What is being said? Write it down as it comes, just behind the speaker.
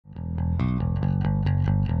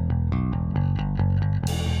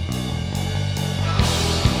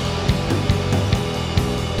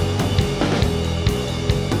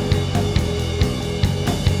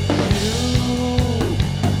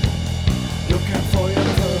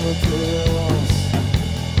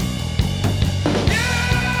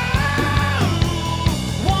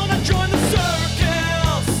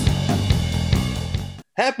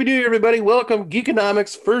Happy New Year, everybody. Welcome,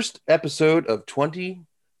 Geekonomics, first episode of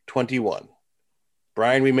 2021.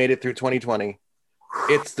 Brian, we made it through 2020.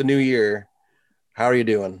 It's the new year. How are you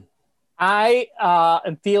doing? I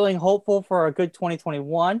am feeling hopeful for a good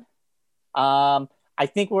 2021. I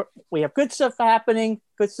think we have good stuff happening.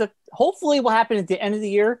 Good stuff. Hopefully, will happen at the end of the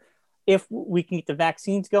year if we can get the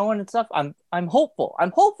vaccines going and stuff. I'm hopeful.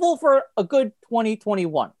 I'm hopeful for a good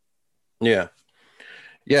 2021. Yeah.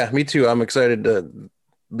 Yeah, me too. I'm excited to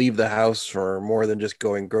leave the house for more than just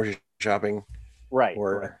going grocery shopping, Right.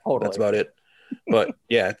 or Totally. that's about it. But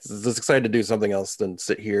yeah, it's excited to do something else than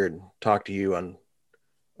sit here and talk to you on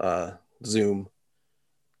Zoom.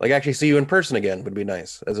 Like actually see you in person again would be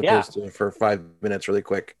nice, as Yeah. opposed to for 5 minutes really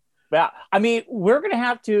quick. Yeah. I mean, we're gonna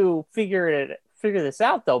have to figure this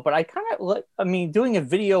out though. But doing a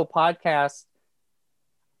video podcast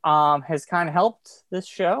has kind of helped this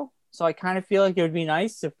show. So I kind of feel like it would be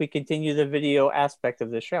nice if we continue the video aspect of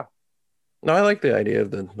the show. No, I like the idea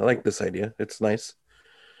I like this idea. It's nice.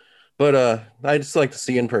 But I just like to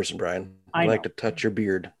see you in person, Brian. I like to touch your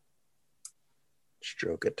beard.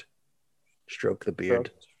 Stroke it. Stroke the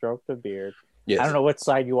beard. Stroke the beard. Yes. I don't know what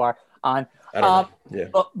side you are on. I don't know.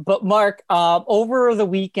 Yeah. But Mark, over the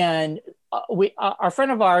weekend, our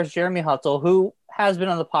friend of ours, Jeremy Hutzel, who has been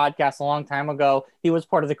on the podcast a long time ago, he was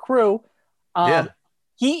part of the crew. Yeah.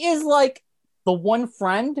 He is like the one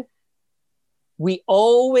friend we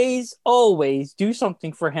always do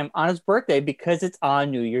something for him on his birthday because it's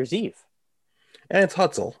on New Year's Eve. And it's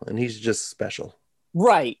Hutzel, and he's just special.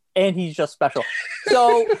 Right. And he's just special.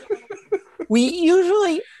 So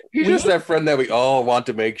He's just that friend that we all want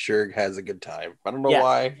to make sure has a good time. I don't know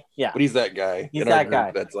why. Yeah. But he's that guy. He's that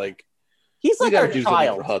guy. That's like he's like our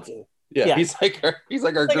child. For Hutzel. Yeah. He's like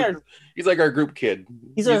our group kid.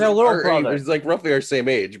 He's like our little brother. He's like roughly our same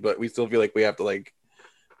age, but we still feel like we have to like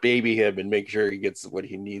baby him and make sure he gets what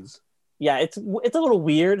he needs. Yeah, it's a little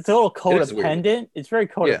weird. It's a little codependent. It's very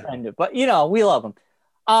codependent, but we love him.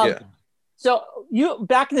 So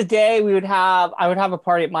back in the day, I would have a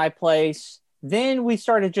party at my place. Then we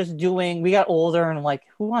started just we got older and like,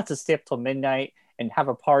 who wants to stay up till midnight and have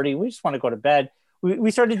a party? We just want to go to bed.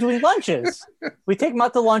 We started doing lunches. We take them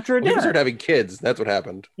out to lunch or dinner. We started having kids. That's what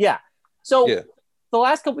happened. Yeah. So the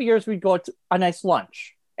last couple of years, we'd go to a nice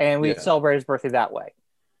lunch and we'd celebrate his birthday that way.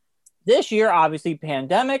 This year, obviously,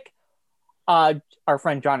 pandemic. Our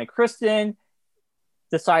friend Johnny Kristen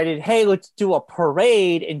decided, hey, let's do a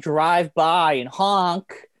parade and drive by and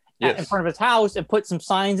honk in front of his house and put some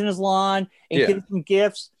signs in his lawn and give him some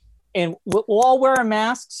gifts. And we'll all wear our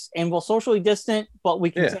masks and we'll socially distant, but we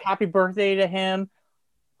can say happy birthday to him.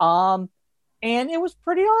 And it was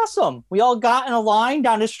pretty awesome. We all got in a line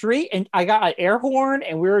down the street and I got an air horn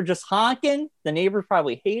and we were just honking. The neighbors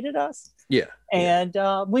probably hated us. Yeah. And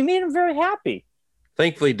we made him very happy.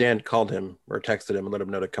 Thankfully, Dan called him or texted him and let him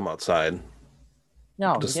know to come outside.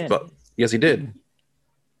 No, he didn't. Yes, he did.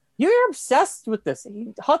 You're obsessed with this.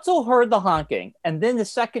 Hutzel heard the honking, and then the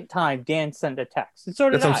second time, Dan sent a text. And so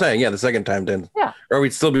did That's what I'm saying. Yeah, the second time, Dan. Yeah. Or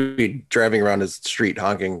we'd still be driving around his street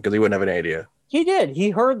honking because he wouldn't have any idea. He did.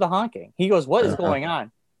 He heard the honking. He goes, "What is going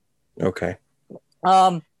on?" Okay.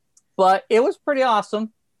 But it was pretty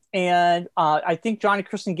awesome, and I think Johnny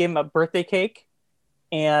Kristen gave him a birthday cake,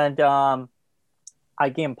 and I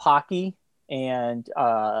gave him Pocky, and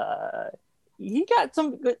he got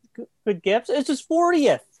some good gifts. It's his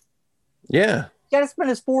 40th. Yeah. He got to spend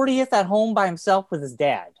his 40th at home by himself with his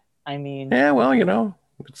dad. I mean... Yeah, well,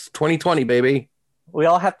 it's 2020, baby. We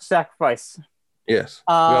all have to sacrifice. Yes.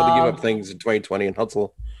 We all have to give up things in 2020, and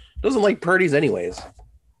Hutzel doesn't like parties anyways.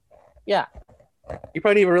 Yeah. He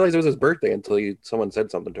probably didn't even realize it was his birthday until someone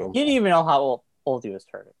said something to him. He didn't even know how old he was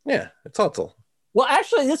turning. Yeah, it's Hutzel. Well,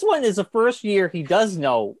 actually, this one is the first year he does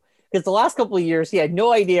know, because the last couple of years he had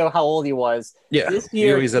no idea how old he was. Yeah, this year,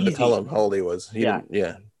 he always had to tell him how old he was. He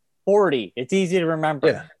didn't, 40. It's easy to remember.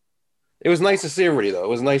 Yeah. It was nice to see everybody, though. It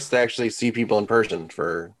was nice to actually see people in person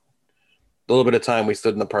for the little bit of time we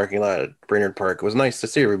stood in the parking lot at Brainerd Park. It was nice to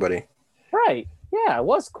see everybody. Right. Yeah, it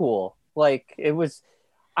was cool. Like, it was,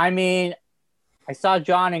 I mean, I saw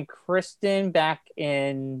John and Kristen back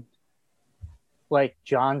in, like,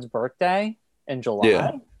 John's birthday in July.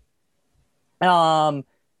 Yeah.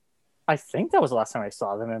 I think that was the last time I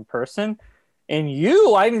saw them in person. And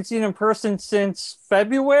I haven't seen in person since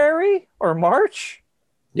February or March.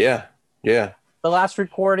 Yeah. The last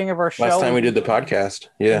recording of our show. Last time we did the podcast.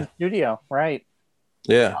 Yeah. In the studio, right.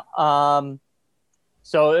 Yeah.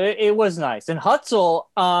 So it was nice. And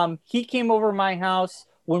Hutzel, he came over my house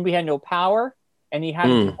when we had no power and he had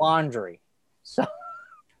to do laundry. So.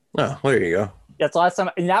 Oh, there you go. That's the last time.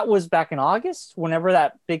 And that was back in August, whenever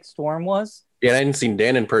that big storm was. Yeah, I hadn't seen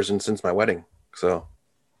Dan in person since my wedding. So.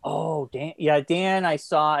 Oh, Dan. Yeah, Dan I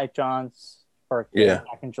saw at John's birthday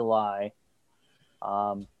back in July.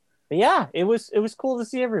 But yeah, it was cool to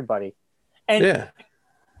see everybody. And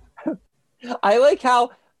yeah. I like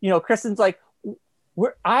how, Kristen's like,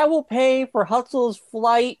 I will pay for Hutzel's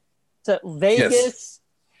flight to Vegas. Yes.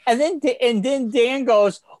 And then Dan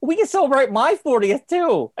goes, we can celebrate my 40th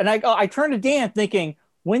too. And I turned to Dan thinking,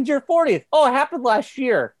 when's your 40th? Oh, it happened last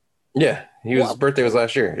year. Yeah, his birthday was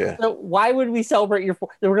last year. Yeah. So why would we celebrate we're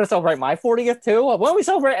going to celebrate my 40th too? Why don't we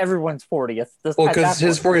celebrate everyone's 40th? Well, because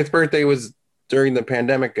his 40th birthday was during the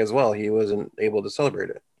pandemic as well. He wasn't able to celebrate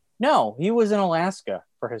it. No, he was in Alaska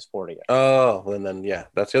for his 40th. Oh, and then yeah,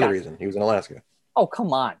 that's the other reason. He was in Alaska. Oh,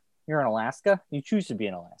 come on. You're in Alaska? You choose to be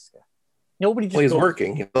in Alaska. Nobody just he's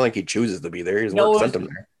working. It's not like he chooses to be there. His work sent him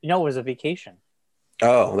there. No, it was a vacation.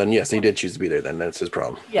 Oh, then yes, he did choose to be there. Then that's his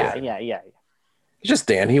problem. Yeah. It's just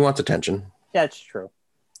Dan. He wants attention. That's true.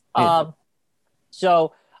 Yeah.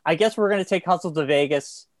 So I guess we're going to take Hutzel to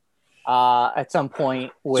Vegas at some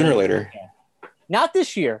point. Sooner or later. Not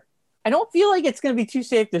this year. I don't feel like it's going to be too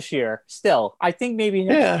safe this year. Still, I think maybe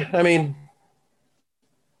next year. I mean,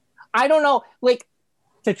 I don't know. Like,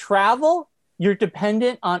 to travel, you're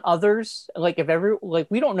dependent on others. Like,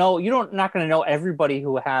 we don't know. Not going to know everybody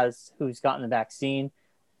who's gotten the vaccine.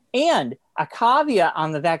 And a caveat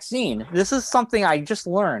on the vaccine. This is something I just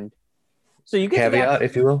learned. So you get caveat,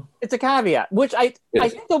 if you will. It's a caveat, which I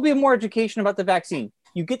think there'll be more education about the vaccine.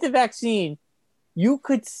 You get the vaccine, you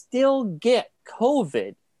could still get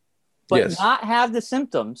COVID, but not have the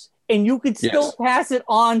symptoms, and you could still pass it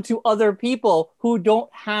on to other people who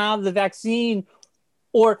don't have the vaccine,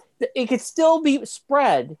 or it could still be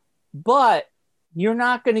spread, but you're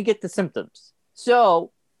not going to get the symptoms.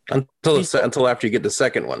 So until after you get the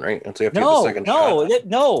second one, right? Until you have to get the second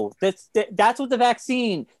shot. That's what the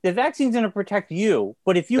vaccine's going to protect you.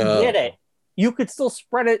 But if you get it, you could still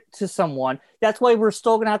spread it to someone. That's why we're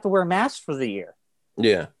still going to have to wear masks for the year.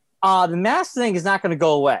 Yeah. The mask thing is not going to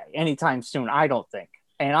go away anytime soon, I don't think.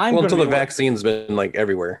 And until the vaccine's been like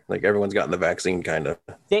everywhere, like everyone's gotten the vaccine, kind of.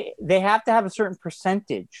 They have to have a certain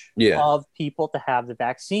percentage of people to have the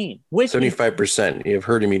vaccine. 75%. You have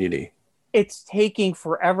herd immunity. It's taking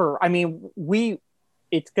forever. I mean,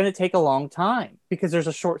 it's going to take a long time because there's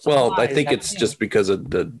a short supply. Well, I think it's just because of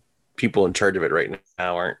the people in charge of it right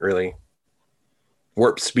now aren't really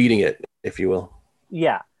warp speeding it, if you will.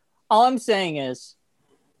 Yeah. All I'm saying is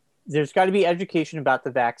there's got to be education about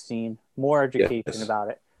the vaccine, more education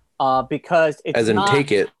about it, because it's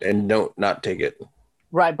take it and not take it.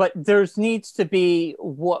 Right, but there's needs to be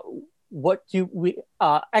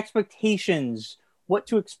expectations, what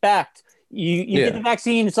to expect. You get the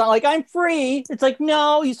vaccine. It's not like I'm free. It's like,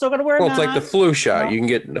 no, you still got to wear a mask. It's like the flu shot. You can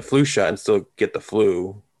get the flu shot and still get the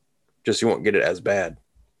flu. Just you won't get it as bad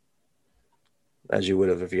as you would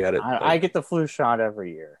have if you had it. I get the flu shot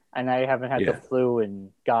every year, and I haven't had the flu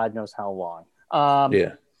in God knows how long.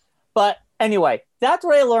 But anyway, that's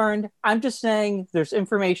what I learned. I'm just saying there's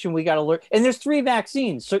information we got to learn. And there's 3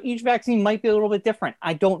 vaccines, so each vaccine might be a little bit different.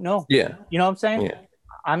 I don't know. Yeah. You know what I'm saying? Yeah.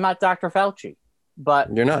 I'm not Dr. Fauci,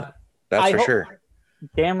 but... You're not. That's for sure.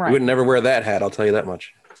 Damn right. You would never wear that hat, I'll tell you that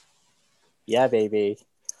much. Yeah, baby.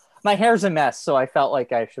 My hair's a mess, so I felt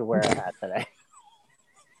like I should wear a hat today.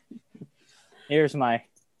 Here's my...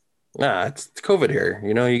 Nah, it's COVID hair.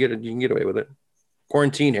 You know, you can get away with it.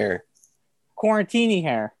 Quarantine hair. Quarantini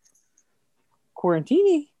hair.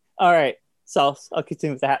 Quarantini. All right. So I'll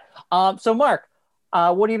continue with that. So Mark,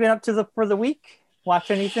 what have you been up to for the week?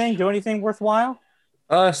 Watch anything? Do anything worthwhile?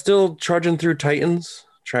 Still trudging through Titans,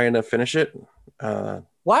 trying to finish it.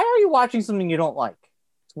 Why are you watching something you don't like?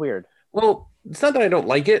 It's weird. Well, it's not that I don't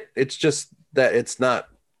like it. It's just that it's not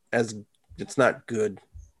good.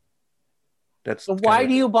 So why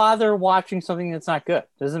do you bother watching something that's not good?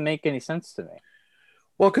 Doesn't make any sense to me.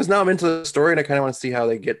 Well, because now I'm into the story and I kind of want to see how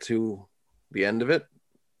they get to the end of it,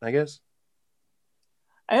 I guess.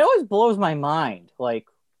 It always blows my mind. Like,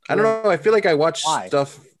 I don't know. I feel like I watch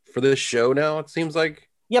stuff for this show now, it seems like.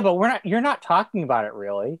 Yeah, but you're not talking about it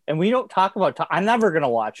really. And we don't talk about I'm never going to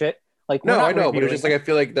watch it. Like, no, I know, but it's just like I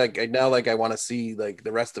feel like I want to see like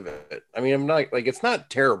the rest of it. I mean, I'm not like it's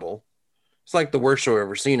not terrible. It's like the worst show I've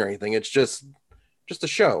ever seen or anything. It's just a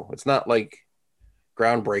show. It's not like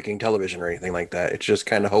groundbreaking television or anything like that. It's just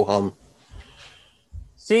kind of ho hum.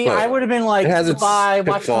 See, I would have been like, it has its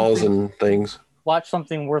pitfalls and things. Watch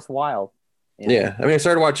something worthwhile. Yeah, I mean, I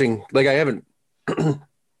started watching. Like, I haven't.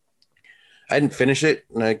 I didn't finish it,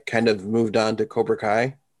 and I kind of moved on to Cobra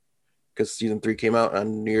Kai because season 3 came out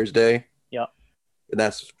on New Year's Day. Yep, and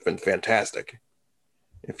that's been fantastic.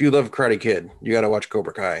 If you love Karate Kid, you got to watch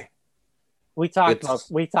Cobra Kai. We talked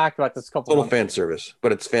about this couple. Total fan service,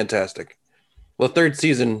 but it's fantastic. Well, the third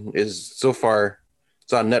season is so far.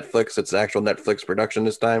 It's on Netflix. It's actual Netflix production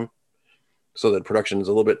this time, so the production is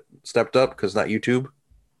a little bit stepped up because not YouTube.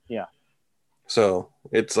 Yeah. So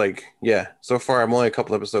it's like, yeah. So far, I'm only a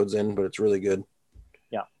couple episodes in, but it's really good.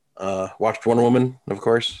 Yeah. Watched Wonder Woman, of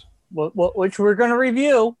course. Which we're going to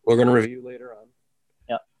review. We're going to review later on.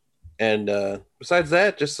 Yeah. And besides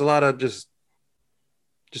that, just a lot of just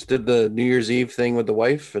did the New Year's Eve thing with the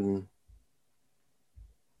wife and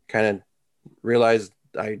kind of realized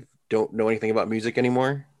I don't know anything about music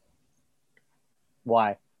anymore.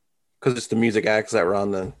 Why? Because it's the music acts that were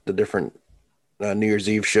on the different New Year's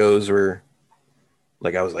Eve shows were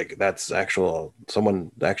like, I was like, that's actual,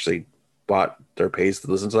 someone actually bought their pays to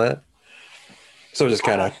listen to that. So just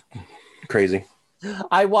kind of crazy.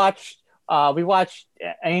 We watched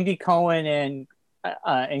Andy Cohen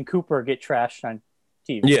and Cooper get trashed on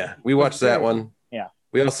TV. Yeah, we watched that one. Yeah.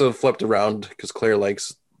 We also flipped around because Claire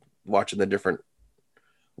likes watching the different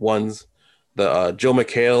ones. The Joe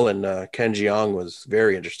McHale and Ken Jeong was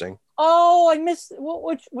very interesting. Oh, I missed.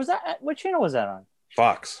 Which was that? What channel was that on?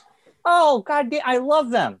 Fox. Oh, God, I love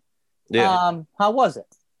them. Yeah. How was it?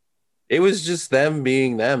 It was just them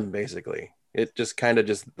being them, basically. It just kind of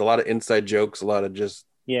just a lot of inside jokes, a lot of just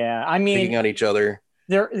I mean, picking on each other.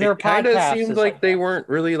 Their kind of seemed like they that. weren't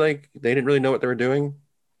really they didn't really know what they were doing.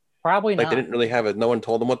 Probably not. They didn't really have no one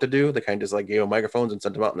told them what to do. They kind of just gave them microphones and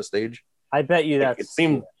sent them out on the stage. I bet you that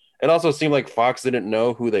it also seemed like Fox didn't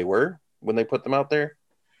know who they were when they put them out there.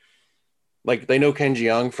 Like they know Ken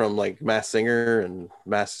Jeong from like Masked Singer and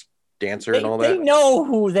Masked Dancer and all that. They know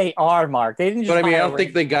who they are, Mark. They didn't just. But I mean, I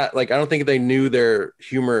don't think they knew their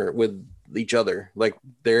humor with each other, like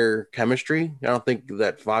their chemistry. I don't think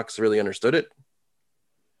that Fox really understood it.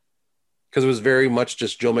 Because it was very much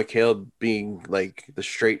just Joe McHale being like the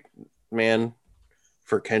straight man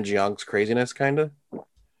for Ken Jeong's craziness, kind of.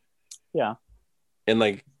 Yeah. And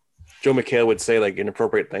like Joe McHale would say like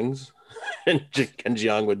inappropriate things, and Ken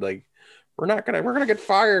Jeong would like, we're gonna get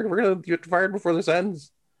fired. We're gonna get fired before this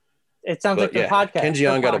ends. It sounds like the podcast. Ken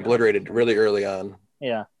Jeong got obliterated really early on.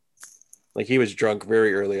 Yeah. Like he was drunk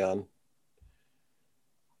very early on.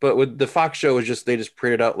 But with the Fox show, they just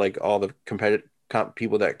printed out like all the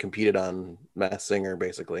people that competed on Masked Singer,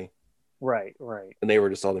 basically. Right. And they were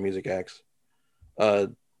just all the music acts.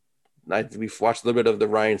 We've watched a little bit of the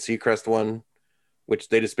Ryan Seacrest one, which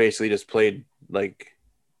they just basically played like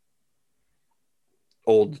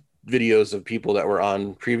old videos of people that were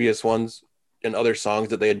on previous ones and other songs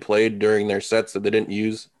that they had played during their sets that they didn't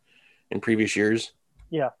use in previous years.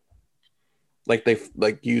 Yeah. Like they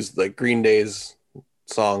used like Green Day's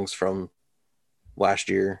songs from last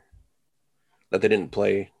year that they didn't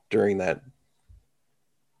play during the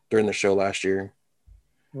show last year.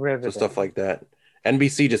 Riveting. So stuff like that.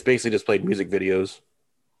 NBC basically played music videos.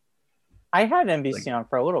 I had NBC on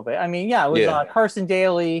for a little bit. I mean, it was Carson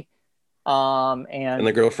Daly, and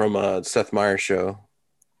the girl from Seth Meyers' show,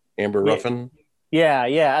 Amber Ruffin. Yeah,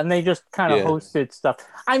 and they just kind of hosted stuff.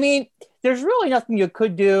 I mean, there's really nothing you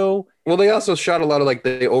could do. Well, they also shot a lot of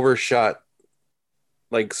they overshot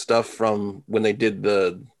like stuff from when they did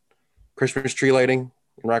the Christmas tree lighting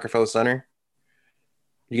in Rockefeller Center.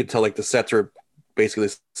 You could tell like the sets were basically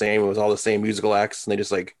the same. It was all the same musical acts, and they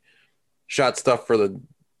just like shot stuff for the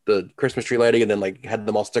Christmas tree lighting, and then like had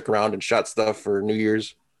them all stick around and shot stuff for New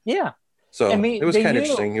Year's. Yeah. So it was kind of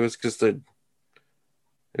interesting. It was it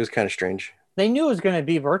was kind of strange. They knew it was going to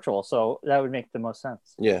be virtual, so that would make the most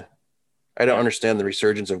sense. Yeah. I don't understand the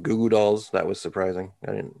resurgence of Goo Goo Dolls. That was surprising.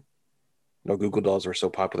 I didn't know Goo Goo Dolls were so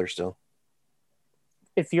popular still.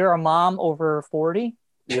 If you're a mom over 40,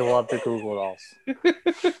 you love the Goo Goo Dolls.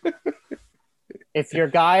 If you're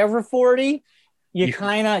a guy over 40, you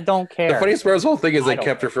kind of don't care. The funniest part of this whole thing is they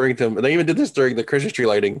kept referring to them. They even did this during the Christmas tree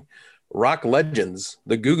lighting. Rock Legends,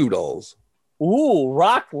 the Goo Goo Dolls. Ooh,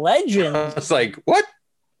 Rock Legends. It's like, what?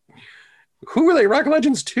 Who are they Rock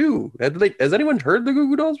Legends to? Has anyone heard the Goo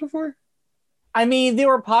Goo Dolls before? I mean, they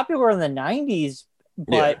were popular in the 90s,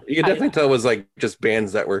 but you can definitely tell it was like just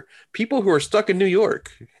bands that were people who were stuck in New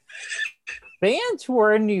York. Bands who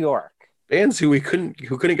were in New York. Bands who couldn't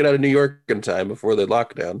get out of New York in time before the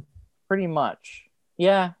lockdown. Pretty much.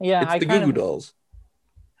 Yeah. It's the Goo Goo Dolls.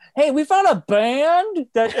 Hey, we found a band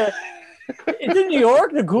that it's in New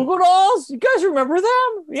York, the Goo Goo Dolls. You guys remember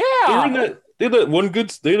them? Yeah. They had one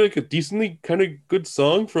good. They had like a decently kind of good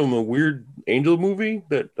song from a weird angel movie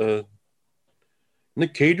that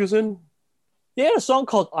Nick Cage was in. They had a song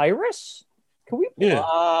called Iris. Can we?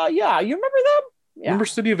 Yeah. You remember them? Yeah. Remember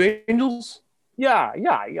City of Angels? Yeah.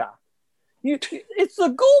 It's the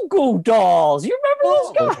Goo Goo Dolls. You remember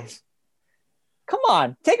those guys? Come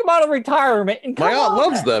on, take them out of retirement and come My aunt on.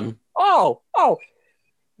 loves them. Oh,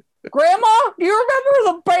 Grandma, do you remember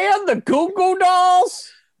the band, the Goo Goo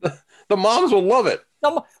Dolls? The moms will love it.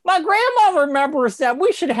 My grandma remembers them.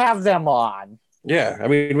 We should have them on. Yeah, I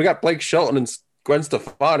mean, we got Blake Shelton and Gwen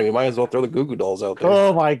Stefani. We might as well throw the Goo Goo Dolls out there.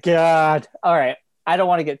 Oh my God! All right, I don't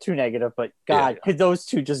want to get too negative, but God, could those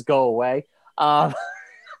two just go away? I'm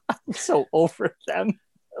so over them.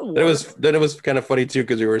 Then it was kind of funny too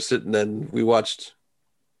because we were sitting and we watched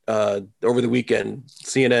over the weekend.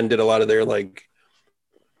 CNN did a lot of their like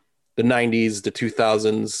the 90s, the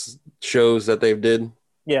 2000s shows that they've did.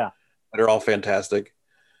 Yeah, that are all fantastic.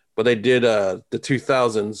 But they did the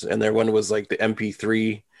 2000s, and their one was like the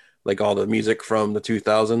MP3, like all the music from the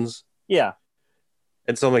 2000s. Yeah.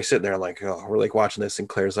 And so I'm like sitting there, like, oh, we're like watching this, and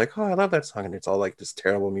Claire's like, oh, I love that song, and it's all like this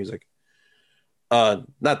terrible music. Not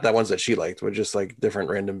that ones that she liked, but just like different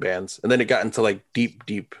random bands. And then it got into like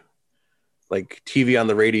deep, like TV on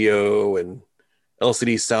the radio and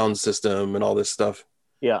LCD sound system and all this stuff.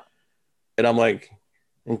 Yeah. And I'm like,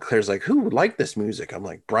 and Claire's like, who would like this music? I'm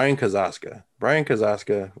like, Brian Kazaska. Brian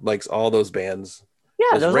Kazaska likes all those bands.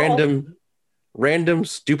 Yeah, those random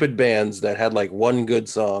stupid bands that had like one good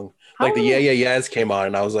song. Like the Yeah Yeah Yeahs came on,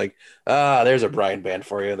 and I was like, there's a Brian band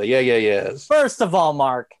for you. The Yeah Yeah Yeahs. First of all,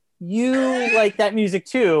 Mark, you like that music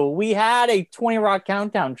too. We had a 20 Rock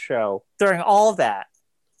Countdown show during all of that.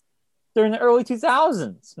 During the early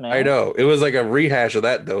 2000s, man. I know. It was like a rehash of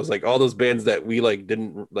that, though. It was like all those bands that we like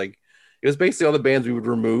didn't like. It was basically all the bands we would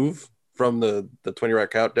remove from the 20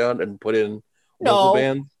 Rock Countdown and put in local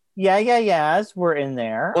bands. Yeah, Yeahs were in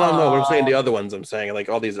there. Well, no, I'm saying the other ones. I'm saying like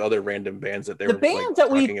all these other random bands that they were bands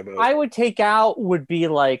like, that about. I would take out would be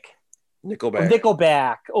like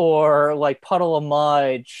Nickelback or like Puddle of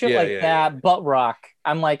Mud, shit that. Yeah. Butt rock.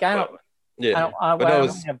 I'm like, I don't. Yeah, but that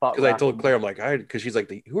was because I told Claire, I'm like, because she's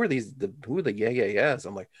like, who are the Yeah Yeah Yeahs?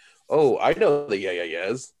 I'm like, oh, I know the Yeah Yeah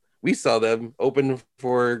Yeahs. We saw them open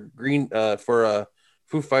for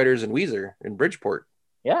Foo Fighters and Weezer in Bridgeport.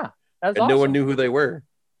 Yeah, and awesome. No one knew who they were.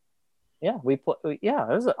 Yeah, it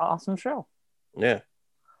was an awesome show. Yeah.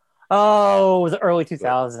 Oh, the early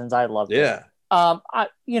 2000s, I loved it. Yeah. I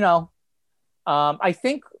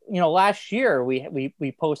think last year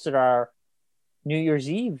we posted our New Year's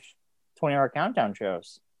Eve 20-hour countdown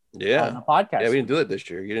shows. Yeah. On the podcast. Yeah, we didn't do that this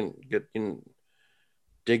year. You didn't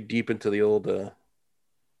dig deep into the old.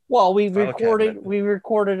 Well, we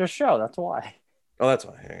recorded a show. That's why. Oh, that's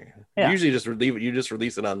why. Yeah. Usually just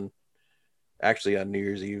release it on New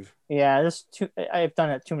Year's Eve. Yeah, I've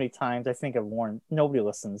done it too many times. I think I've warned. Nobody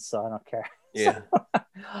listens, so I don't care. Yeah.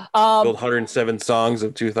 Build 107 songs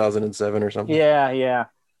of 2007 or something. Yeah.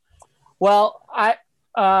 Well,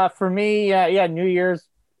 for me, New Year's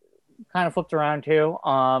kind of flipped around too.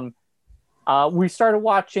 We started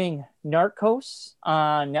watching Narcos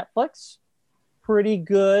on Netflix. Pretty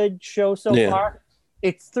good show so far.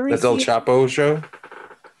 It's 3 That's El Chapo show?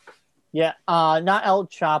 Yeah, not El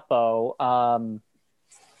Chapo.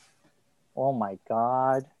 Oh my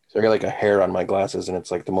God. So I got like a hair on my glasses, and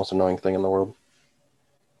it's like the most annoying thing in the world.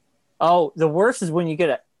 Oh, the worst is when you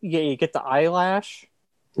get the eyelash.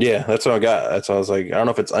 Yeah, that's what I got. That's what I was like. I don't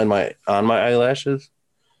know if it's on my eyelashes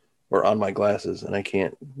or on my glasses, and I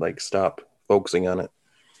can't like stop focusing on it.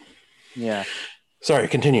 Yeah. Sorry,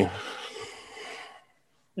 continue.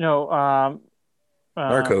 No,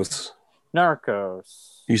 Narcos.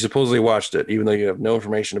 Narcos. You supposedly watched it, even though you have no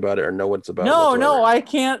information about it or know what it's about. No, I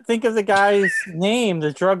can't think of the guy's name,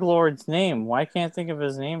 the drug lord's name. Why can't I think of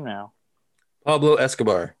his name now? Pablo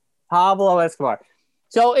Escobar.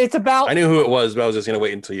 So it's about. I knew who it was, but I was just going to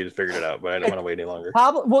wait until you figured it out, but I didn't want to wait any longer.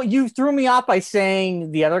 Pablo, well, you threw me off by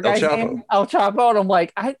saying the other guy's name, El Chapo, and I'm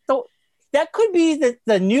like, I thought that could be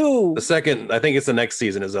the new. The second, I think it's the next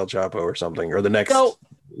season is El Chapo or something, or the next.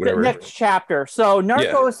 Whatever. The next chapter. So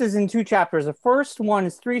Narcos is in 2 chapters. The first one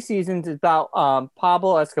is 3 seasons. It's about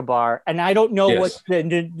Pablo Escobar, and I don't know what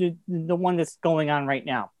the one that's going on right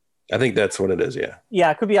now. I think that's what it is. Yeah.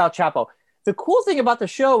 Yeah, it could be El Chapo. The cool thing about the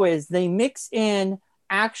show is they mix in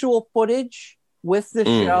actual footage with the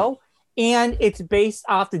show, and it's based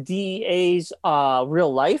off the DEA's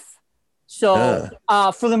real life. So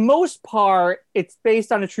for the most part, it's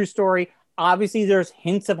based on a true story. Obviously, there's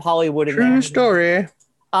hints of Hollywood in there. True story.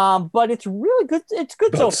 But it's really good. It's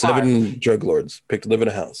good so far. 7 drug lords picked to live in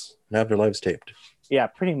a house and have their lives taped. Yeah,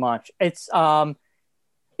 pretty much. It's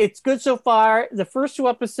good so far. The first 2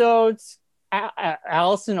 episodes,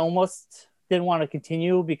 Allison almost didn't want to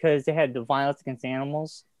continue because they had the violence against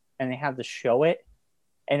animals and they had to show it,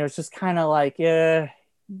 and it was just kind of like,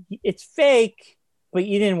 it's fake, but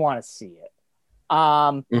you didn't want to see it.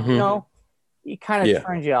 it kind of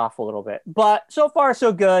turns you off a little bit. But so far,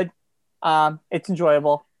 so good. It's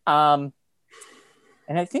enjoyable. And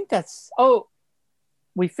I think that's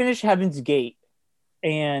we finished Heaven's Gate,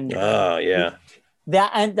 and that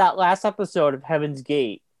last episode of Heaven's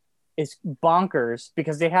Gate is bonkers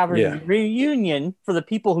because they have a reunion for the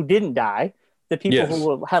people who didn't die, the people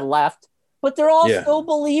who had left, but they're all still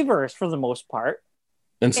believers for the most part.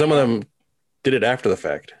 And some of them did it after the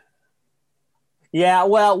fact. Yeah,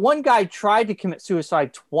 well, one guy tried to commit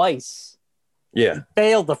suicide twice. Yeah. He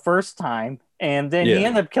failed the first time, and then he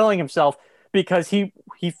ended up killing himself because he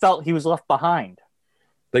felt he was left behind.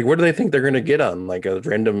 Like, what do they think they're going to get on? Like a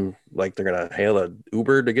random, like they're going to hail an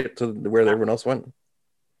Uber to get to where everyone else went?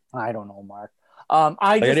 I don't know, Mark.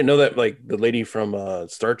 I didn't know that, like, the lady from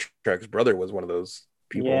Star Trek's brother was one of those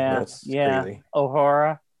people. That's crazy.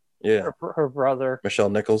 Uhura. Yeah. Her brother. Michelle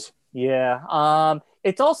Nichols. Yeah.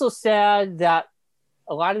 It's also sad that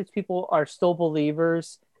a lot of these people are still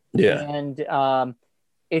believers. Yeah. And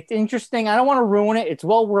it's interesting. I don't want to ruin it. It's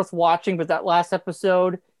well worth watching, but that last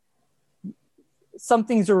episode, some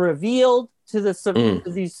things are revealed to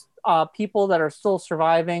these people that are still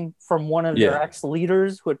surviving from one of their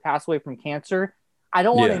ex-leaders who had passed away from cancer. I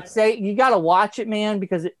don't want to say, you got to watch it, man,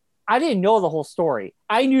 because I didn't know the whole story.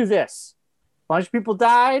 I knew this. A bunch of people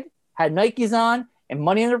died, had Nikes on, and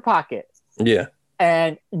money in their pocket. Yeah.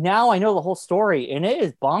 And now I know the whole story, and it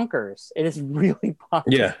is bonkers. It is really bonkers.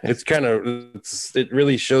 Yeah, it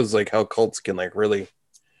really shows like how cults can like really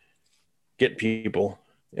get people.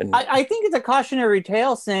 And I think it's a cautionary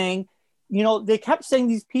tale saying, they kept saying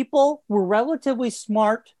these people were relatively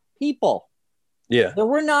smart people. Yeah, they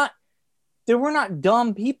were not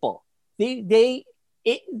dumb people. I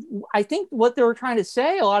think what they were trying to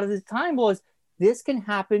say a lot of the time was this can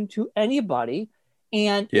happen to anybody,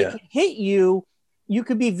 and it can hit you. You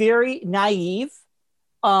could be very naive,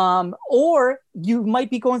 or you might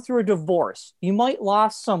be going through a divorce. You might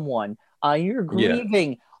lost someone. You're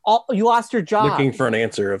grieving. You lost your job. Looking for an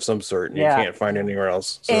answer of some sort, and you can't find anywhere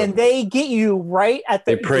else. So and they get you right at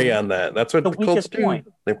they prey on that. That's what the cults do.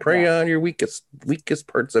 Point. They prey on your weakest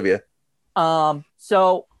parts of you. It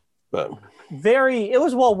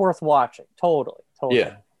was well worth watching. Totally.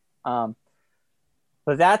 Yeah.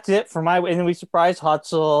 But that's it for and then we surprised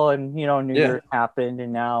Hutzel, and New Year happened,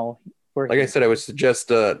 and now I said, I would suggest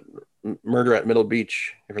Murder at Middle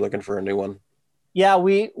Beach if you're looking for a new one. Yeah,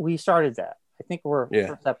 we started that. I think we're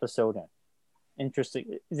first episode in.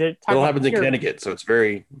 Interesting. It all happens in Connecticut, so it's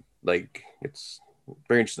very it's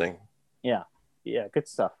very interesting. Yeah, good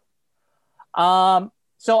stuff.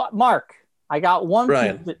 So Mark, I got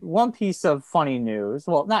one piece of funny news.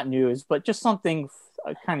 Well, not news, but just something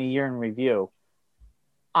kind of year in review.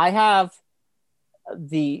 I have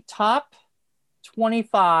the top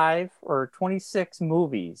 25 or 26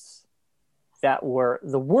 movies that were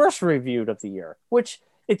the worst reviewed of the year, which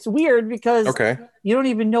it's weird because you don't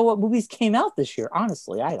even know what movies came out this year.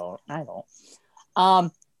 Honestly, I don't. I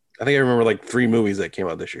think I remember like 3 movies that came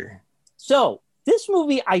out this year. So this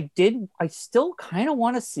movie I still kind of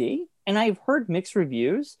want to see, and I've heard mixed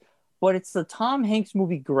reviews, but it's the Tom Hanks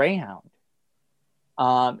movie Greyhound.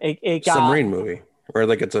 It got submarine movie, or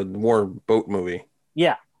like it's a war boat movie.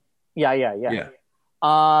 Yeah. You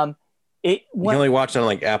can only watch it on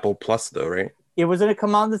like Apple Plus though, right? It was going to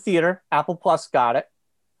come out in the theater. Apple Plus got it.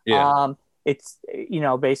 Yeah. It's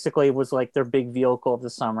basically it was like their big vehicle of the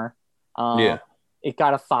summer. It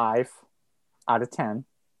got a 5 out of 10.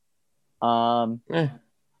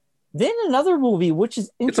 Then another movie, which is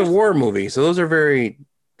it's a war movie, so those are very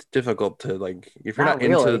difficult to like. If you're not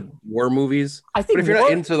into war movies, I think. But if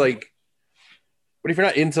you're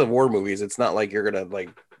not into war movies, it's not like you're gonna like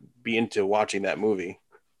be into watching that movie.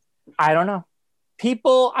 I don't know.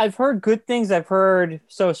 I've heard good things. I've heard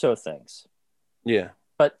so-so things. Yeah.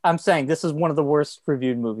 But I'm saying this is one of the worst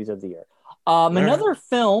reviewed movies of the year. Another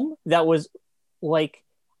film that was like,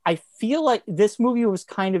 I feel like this movie was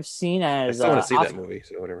kind of seen as. I still want to see that movie,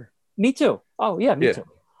 so whatever. Me too. Oh, yeah, me too.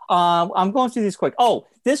 I'm going through these quick. Oh,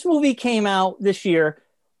 this movie came out this year.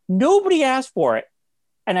 Nobody asked for it.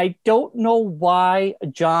 And I don't know why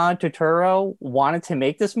John Turturro wanted to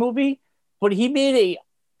make this movie, but he made a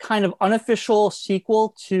kind of unofficial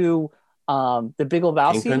sequel to The Big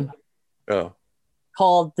Lebowski.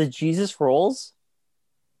 Called The Jesus Rolls.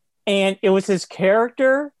 And it was his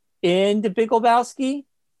character in The Big Lebowski.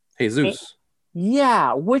 Jesus.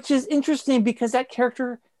 Yeah, which is interesting because that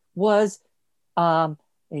character was a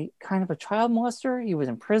kind of a child molester. He was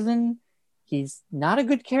in prison. He's not a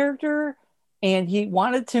good character. And he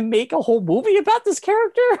wanted to make a whole movie about this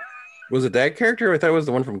character. Was it that character? I thought it was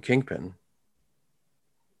the one from Kingpin.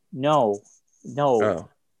 No. Oh.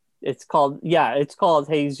 It's called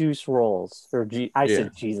Jesus Rolls, or I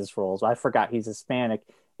said Jesus Rolls. I forgot he's Hispanic.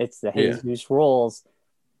 It's the Jesus Rolls.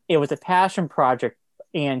 It was a passion project,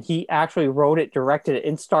 and he actually wrote it, directed it,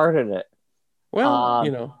 and started it.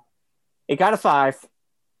 Well, it got a 5.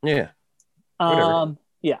 Yeah. Whatever.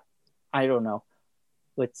 Yeah. I don't know.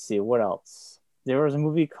 Let's see what else. There was a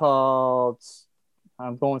movie called,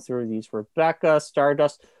 I'm going through these, Rebecca,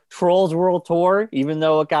 Stardust, Trolls World Tour. Even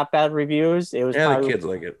though it got bad reviews, it was the kids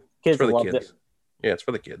like it. Kids loved it. Yeah, it's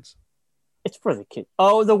for the kids. It's for the kids.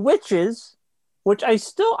 Oh, The Witches, which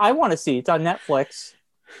I want to see. It's on Netflix.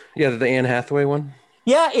 Yeah, the Anne Hathaway one.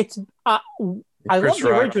 Yeah, it's. I love the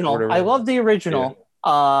original. I love the original.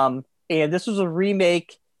 Yeah. And this was a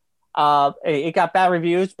remake. It got bad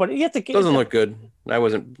reviews, but it doesn't look good. I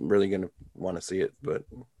wasn't really gonna want to see it, but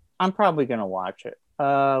I'm probably gonna watch it.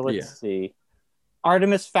 Let's see.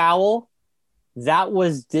 Artemis Fowl. That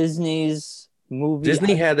was Disney's movie.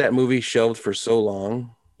 Disney had that movie shelved for so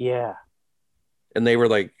long. Yeah. And they were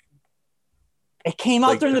like, it came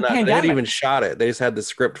out during the pandemic. They hadn't even shot it. They just had the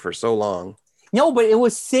script for so long. No, but it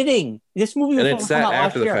was sitting. This movie was, and it sat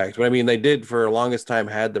after the fact. But I mean, they did for the longest time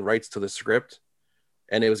had the rights to the script,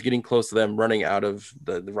 and it was getting close to them running out of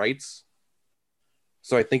the rights.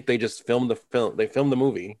 So I think they just filmed the film. They filmed the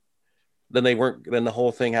movie. Then Then the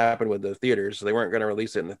whole thing happened with the theaters, so they weren't going to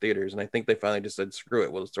release it in the theaters. And I think they finally just said, "Screw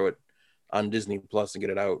it, we'll just throw it on Disney Plus and get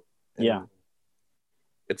it out." And yeah,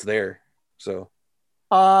 it's there. So.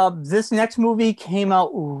 This next movie came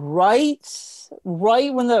out right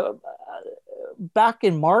when back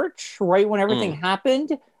in March, right when everything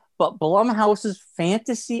happened. But Blumhouse's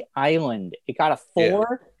Fantasy Island, it got a 4.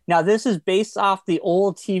 Yeah. Now this is based off the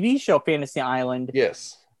old TV show Fantasy Island.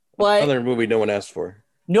 Yes, but another movie no one asked for.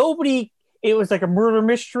 It was like a murder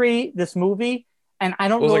mystery. This movie, and I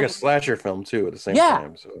don't know. It was like a slasher film too at the same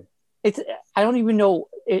time. So I don't even know.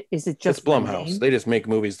 Is it just? It's Blumhouse. They just make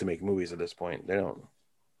movies to make movies at this point. They don't.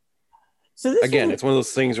 So it's one of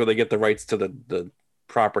those things where they get the rights to the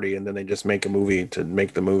property and then they just make a movie to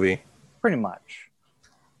make the movie. Pretty much.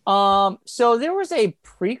 So there was a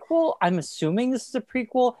prequel. I'm assuming this is a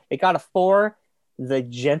prequel. It got a 4. The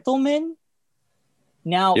Gentleman.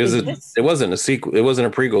 Now it wasn't a sequel. It wasn't a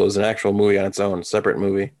prequel. It was an actual movie on its own, separate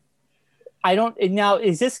movie. Now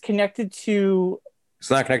is this connected to? It's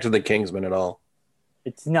not connected to the Kingsman at all.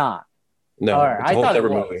 It's not. No, all right. It's a whole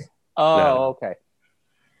separate movie. Oh, no. Okay.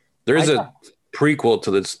 There is a prequel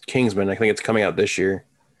to this Kingsman. I think it's coming out this year.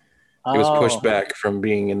 It was pushed back from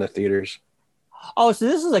being in the theaters. Oh, so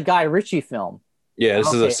this is a Guy Ritchie film. Yeah,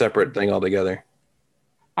 this is a separate thing altogether.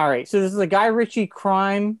 All right, so this is a Guy Ritchie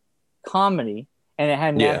crime comedy, and it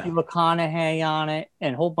had Matthew McConaughey on it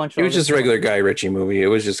and a whole bunch of. It was just a regular Guy Ritchie movie. It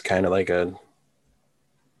was just kind of like a,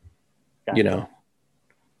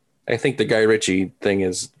 I think the Guy Ritchie thing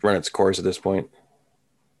has run its course at this point.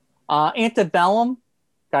 Antebellum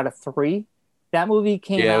got a 3. That movie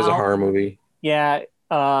came out. Yeah, it was a horror movie. Yeah,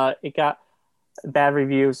 it got bad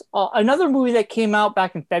reviews. Another movie that came out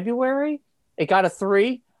back in February, it got a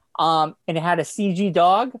 3. And it had a CG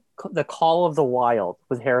dog, The Call of the Wild,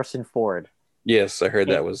 with Harrison Ford. Yes, I heard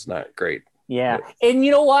that was not great. Yeah. And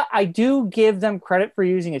you know what? I do give them credit for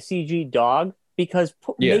using a CG dog, because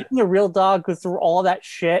making a real dog go through all that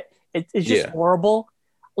shit, it's just horrible.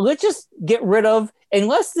 Let's just get rid of,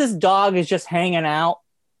 unless this dog is just hanging out,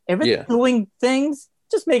 if it's doing things,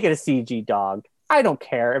 just make it a CG dog. I don't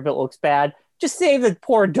care if it looks bad. Just save the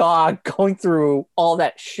poor dog going through all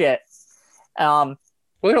that shit. Well,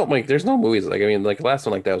 they don't there's no movies like the last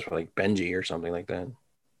one like that was for like Benji or something like that.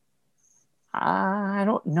 I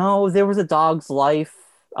don't know. There was A Dog's Life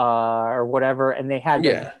or whatever, and they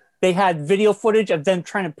had video footage of them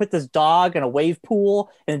trying to put this dog in a wave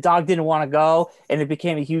pool, and the dog didn't want to go, and it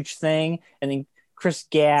became a huge thing. And then Chris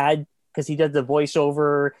Gad, because he did the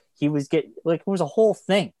voiceover, he was it was a whole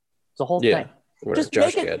thing. It was a whole thing. Just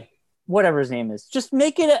Josh Gad. Whatever his name is. Just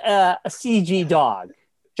make it a CG dog.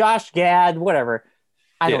 Josh Gad, whatever.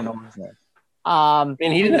 I don't know his name.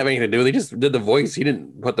 He didn't have anything to do with it. He just did the voice. He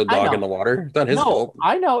didn't put the dog in the water. It's not his fault.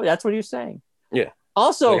 I know. That's what he was saying. Yeah.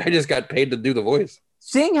 Also, I just got paid to do the voice.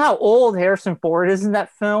 Seeing how old Harrison Ford is in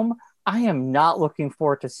that film, I am not looking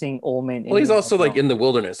forward to seeing Old Man. Well, he's also in the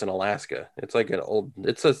wilderness in Alaska. It's like an old.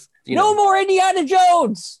 It's a no more Indiana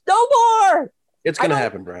Jones. No more. It's gonna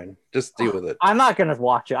happen, Brian. Just deal with it. I'm not gonna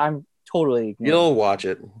watch it. I'm totally. You'll watch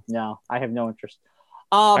it. No, I have no interest.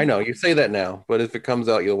 I know you say that now, but if it comes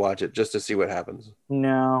out, you'll watch it just to see what happens.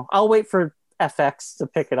 No, I'll wait for FX to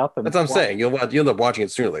pick it up. That's what I'm saying. You'll end up watching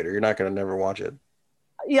it sooner or later. You're not gonna never watch it.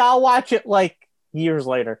 Yeah, I'll watch it like years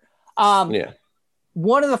later. Yeah.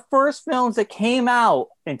 one of the first films that came out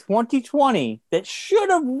in 2020 that should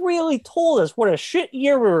have really told us what a shit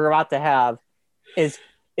year we were about to have is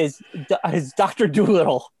Doctor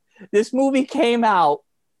Dolittle. This movie came out.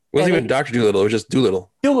 It wasn't even Doctor Dolittle. It was just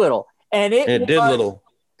Dolittle. Dolittle, and it did little.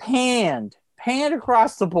 Panned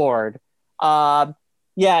across the board. Yeah,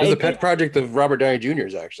 it was a pet project of Robert Downey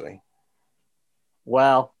Jr.'s, actually.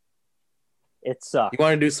 Well, it sucked. He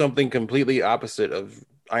wanted to do something completely opposite of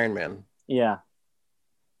Iron Man. Yeah.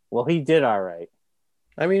 Well, he did all right.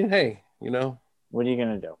 I mean, hey, you know. What are you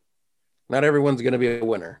going to do? Not everyone's going to be a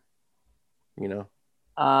winner, you know.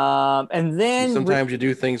 And then sometimes you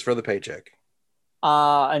do things for the paycheck.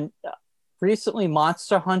 And recently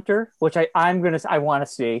Monster Hunter, which I want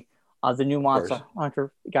to see. The new Monster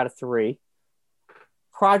Hunter got a 3.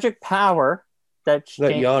 Project Power. That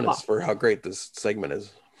yawn is for how great this segment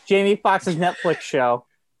is. Jamie Foxx's Netflix show.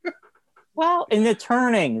 Well, and The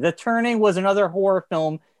Turning was another horror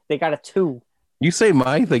film. They got a 2. You say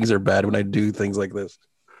my things are bad when I do things like this.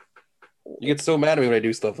 You get so mad at me when I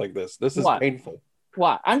do stuff like this. This is painful.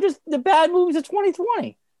 What? I'm just the bad movies of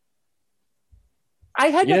 2020. I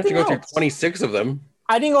had you have to go else. through 26 of them.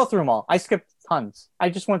 I didn't go through them all. I skipped tons. I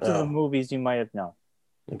just went through the movies you might have known.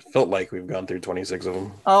 It felt like we've gone through 26 of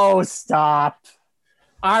them. Oh, stop.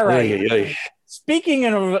 All right. Speaking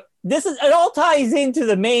of this, it all ties into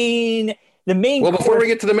the main. Well, before we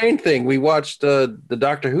get to the main thing, we watched the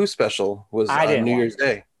Doctor Who special. Was on New Year's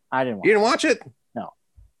Day. I didn't. You didn't watch it? No.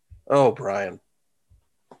 Oh, Brian.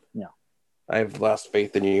 No. I've lost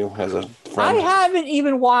faith in you as a friend. I haven't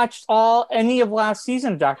even watched any of last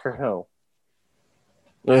season of Doctor Who.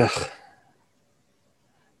 Ugh.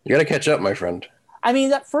 You got to catch up, my friend. I mean,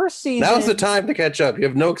 that first season. Now's the time to catch up. You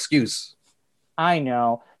have no excuse. I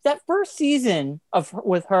know. That first season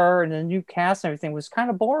with her and the new cast and everything was kind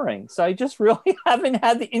of boring. So I just really haven't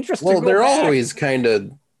had the interest to go they're back. Always kind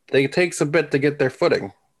of, it takes a bit to get their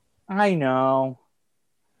footing. I know.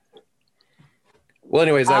 Well,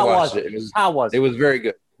 anyways, I watched it. How was it? It was very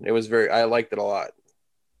good. I liked it a lot.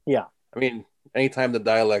 Yeah. I mean, anytime the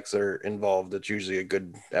dialects are involved, it's usually a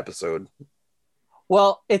good episode.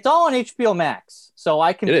 Well, it's all on HBO Max. So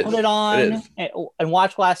I can put it on and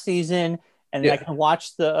watch last season. And I can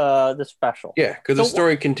watch the special. Yeah, because the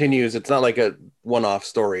story continues. It's not like a one-off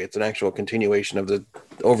story. It's an actual continuation of the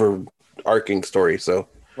overarching story. So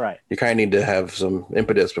you kind of need to have some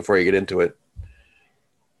impetus before you get into it.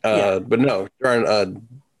 But no,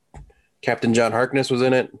 Captain John Harkness was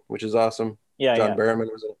in it, which is awesome. Yeah, John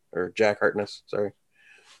Barrowman was in it, or Jack Harkness, sorry.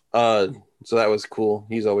 So that was cool.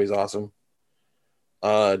 He's always awesome.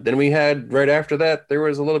 Then we had, right after that, there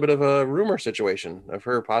was a little bit of a rumor situation of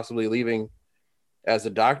her possibly leaving as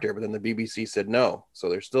a doctor, but then the BBC said no. So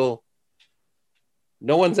there's still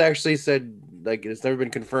no one's actually said, like, it's never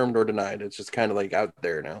been confirmed or denied. It's just kind of like out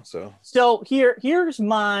there now. So here's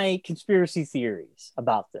my conspiracy theories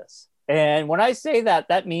about this. And when I say that,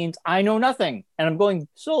 that means I know nothing, and I'm going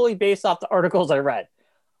solely based off the articles I read.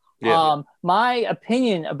 Yeah. My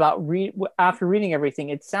opinion about after reading everything,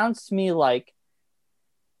 it sounds to me like,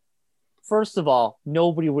 first of all,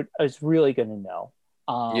 nobody is really going to know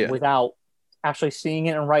without actually seeing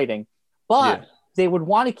it in writing, but they would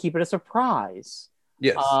want to keep it a surprise.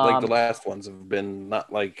 Yes, like the last ones have been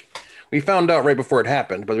not like we found out right before it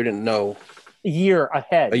happened, but we didn't know a year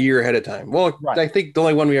ahead of time. Well, I think the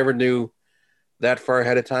only one we ever knew that far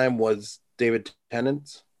ahead of time was David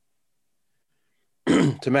Tennant's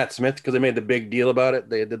to Matt Smith, because they made the big deal about it.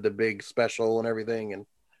 They did the big special and everything, and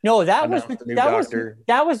no, that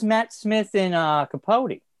was Matt Smith and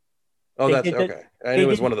Capote. Oh, that's okay. I knew it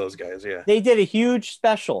was one of those guys. Yeah, they did a huge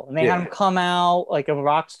special, and they had him come out like a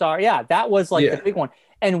rock star. Yeah, that was like the big one.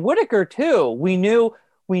 And Whittaker too. We knew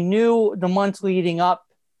the months leading up.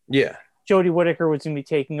 Yeah, Jodie Whittaker was going to be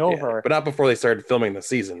taking over, but not before they started filming the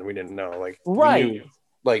season. We didn't know. Like we knew,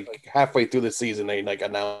 like halfway through the season, they like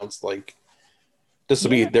announced like this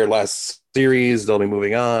will be their last series. They'll be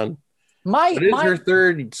moving on. It is her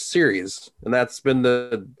third series, and that's been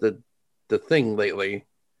the thing lately.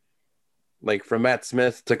 Like from Matt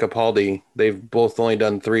Smith to Capaldi, they've both only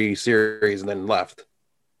done 3 series and then left.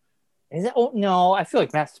 Is it? Oh, no, I feel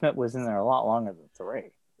like Matt Smith was in there a lot longer than 3.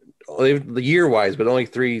 The year-wise, but only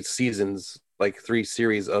 3 seasons, like 3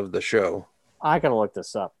 series of the show. I gotta look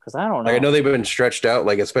this up because I don't know. Like, I know they've been stretched out,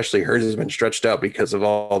 like especially hers has been stretched out because of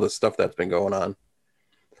all the stuff that's been going on.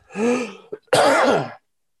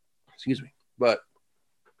 Excuse me, but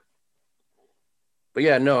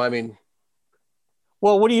yeah, no, I mean.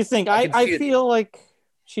 Well, what do you think? I feel like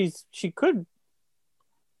she could.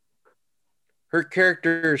 Her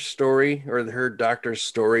character's story or her doctor's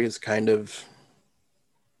story is kind of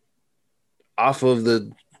off of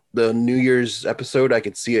the New Year's episode, I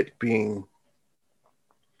could see it being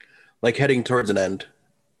like heading towards an end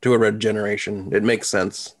to a red generation. It makes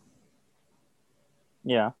sense.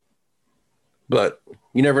 Yeah. But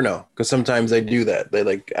you never know, because sometimes they do that. They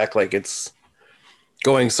like act like it's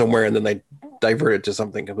going somewhere and then they divert it to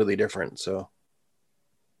something completely different. So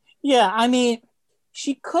yeah, I mean,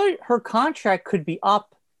 her contract could be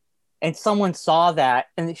up and someone saw that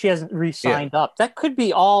and she hasn't re-signed up. That could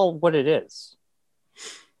be all what it is.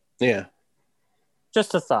 Yeah.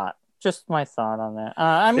 Just a thought. Just my thought on that.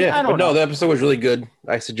 I mean, I don't know. No, the episode was really good.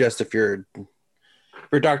 I suggest if you're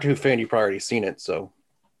a Doctor Who fan, you've probably already seen it. So,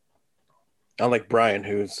 unlike Brian,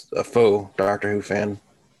 who's a faux Doctor Who fan.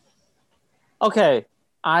 Okay,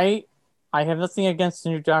 I have nothing against the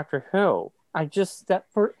new Doctor Who. I just that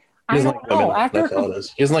for he doesn't like women. That's all it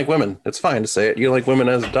is. He doesn't like women. It's fine to say it. You don't like women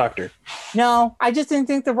as a doctor. No, I just didn't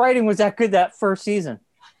think the writing was that good that first season.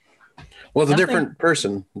 Well, it's a different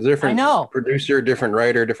person, different producer, different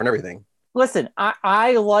writer, different everything. Listen,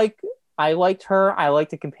 I liked her. I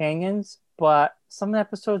liked the companions, but some of the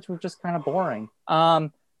episodes were just kind of boring. I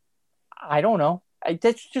don't know.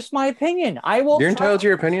 That's just my opinion. You're entitled to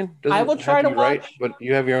your opinion. I will try to watch. Right, but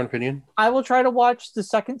you have your own opinion. I will try to watch the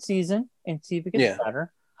second season and see if it gets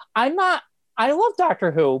better. I love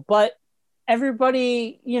Doctor Who, but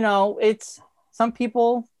everybody, it's some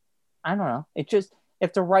people. I don't know. It just.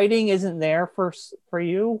 If the writing isn't there for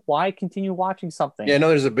you, why continue watching something? Yeah, I know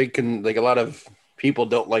there's a big a lot of people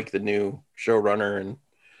don't like the new showrunner and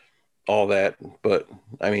all that, but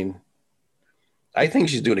I mean, I think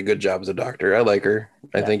she's doing a good job as a doctor. I like her.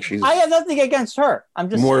 I think she's. I have nothing against her. I'm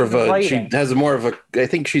just more of a. Writing. She has more of a. I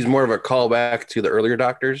think she's more of a callback to the earlier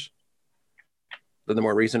doctors than the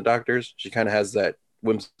more recent doctors. She kind of has that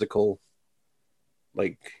whimsical,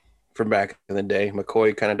 like from back in the day,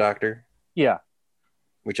 McCoy kind of doctor. Yeah.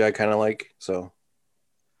 Which I kind of like. So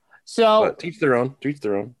but teach their own.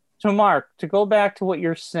 So, Mark, to go back to what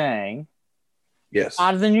you're saying, yes.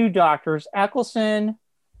 Out of the new doctors, Eccleston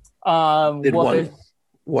did one.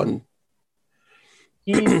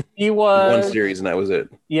 He was one series, and that was it.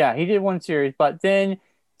 Yeah, he did one series, but then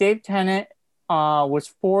Dave Tennant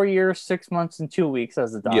was 4 years, 6 months, and 2 weeks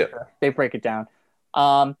as a doctor. Yeah. They break it down.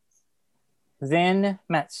 Then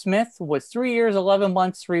Matt Smith was 3 years, 11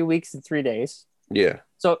 months, 3 weeks, and 3 days. Yeah.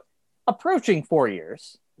 So approaching 4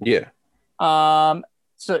 years. Yeah.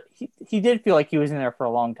 So he did feel like he was in there for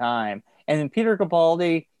a long time. And then Peter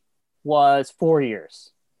Capaldi was 4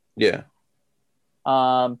 years. Yeah.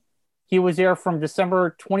 He was there from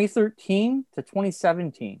December 2013 to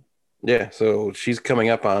 2017. Yeah. So she's coming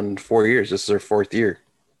up on 4 years. This is her 4th year.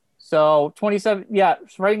 So 27. Yeah.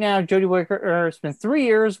 So right now, Jodie Whittaker has been 3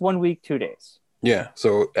 years, 1 week, 2 days. Yeah.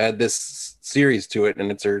 So add this series to it,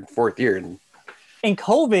 and it's her 4th year. And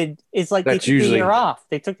COVID is like they took the year off.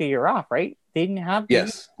 They took the year off, right? They didn't have.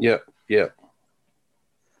 Yes. Yep. Yep.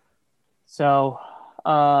 So,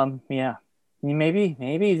 yeah,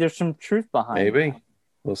 maybe there's some truth behind. Maybe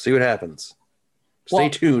we'll see what happens. Stay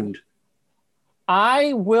tuned.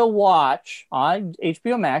 I will watch on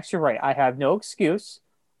HBO Max. You're right. I have no excuse.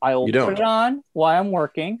 I will put it on while I'm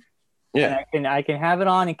working. Yeah, and I can have it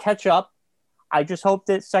on and catch up. I just hope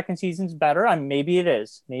that second season's better. Maybe it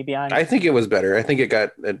is. Maybe I think it was better. I think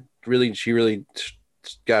she really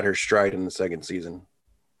got her stride in the second season.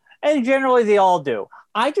 And generally, they all do.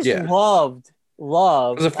 I just loved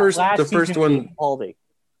the first one. Capaldi.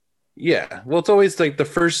 Yeah, well, it's always like the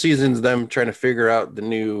first season's them trying to figure out the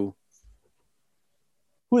new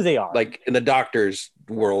who they are, like in the doctor's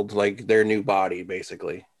world, like their new body,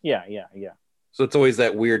 basically. Yeah. So it's always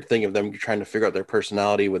that weird thing of them trying to figure out their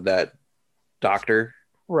personality with that doctor.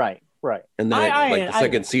 Right. And then the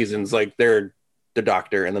second season's like they're the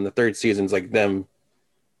doctor, and then the third season's like them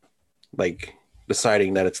like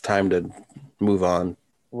deciding that it's time to move on.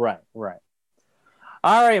 Right.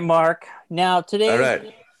 All right, Mark. Now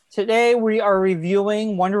today we are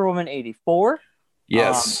reviewing Wonder Woman 84.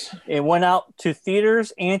 Yes. It went out to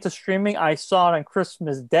theaters and to streaming. I saw it on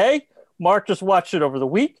Christmas Day. Mark just watched it over the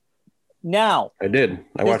week. Now I did.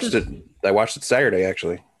 I watched it Saturday,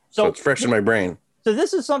 actually. So it's fresh in my brain. So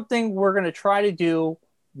this is something we're going to try to do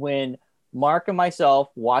when Mark and myself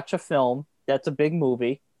watch a film that's a big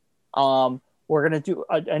movie. We're going to do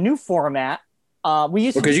a new format.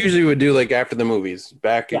 Because usually we would do like after the movies.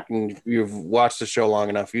 You've watched the show long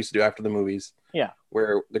enough. We used to do after the movies. Yeah.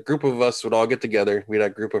 Where the group of us would all get together. We had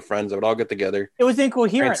a group of friends that would all get together. It was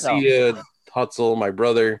incoherent, though. Hutzel, my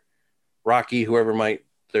brother, Rocky, whoever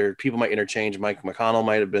people might interchange. Mike McConnell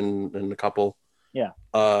might have been in a couple. Yeah.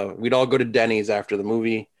 We'd all go to Denny's after the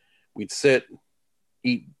movie. We'd sit,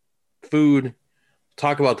 eat food,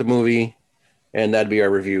 talk about the movie, and that'd be our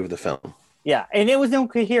review of the film. Yeah, and it was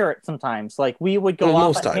incoherent sometimes. Like we would go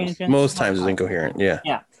off most times. Most times it's incoherent. Yeah.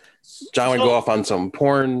 Yeah. John would go off on some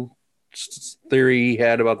porn theory he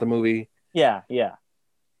had about the movie. Yeah.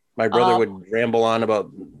 My brother would ramble on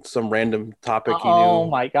about some random topic he knew. Oh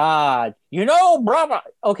my God. Brother.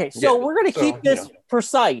 Okay, so we're going to keep this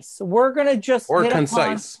precise. We're going to just... Or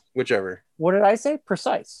concise, whichever. What did I say?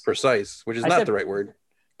 Precise. Precise, which is not the right word.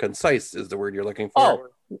 Concise is the word you're looking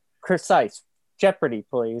for. Oh, precise. Jeopardy,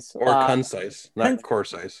 please. Or concise, not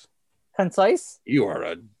concise. Concise? You are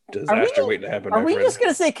a disaster waiting to happen. Are we just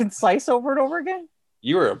going to say concise over and over again?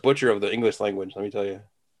 You are a butcher of the English language, let me tell you.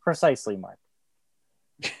 Precisely, Mark.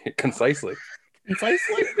 Concisely.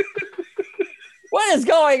 What is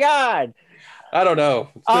going on? I don't know.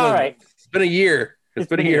 It's been a year. It's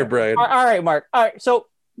been a year, Brian. All right, Mark. All right, so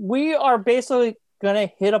we are basically going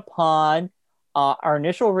to hit upon our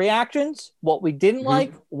initial reactions, what we didn't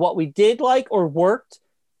like, what we did like or worked,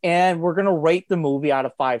 and we're going to rate the movie out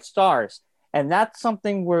of 5 stars. And that's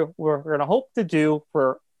something we're going to hope to do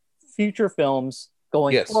for future films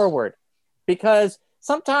going forward, because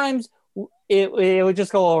sometimes it would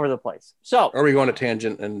just go all over the place. So, or we go on a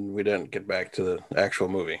tangent and we didn't get back to the actual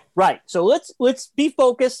movie. Right. So let's be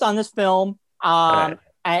focused on this film. Right.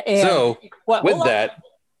 So with that,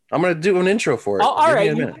 I'm going to do an intro for it. Oh, all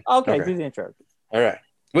right. Okay, do the intro. All right.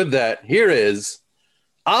 With that, here is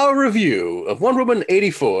our review of Wonder Woman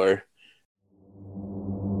 84.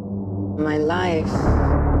 My life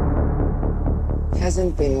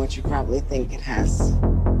hasn't been what you probably think it has.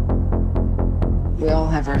 We all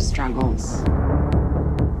have our struggles.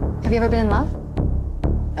 Have you ever been in love?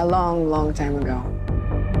 A long, long time ago.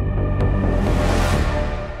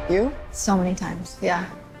 You? So many times, yeah.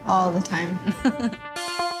 All the time.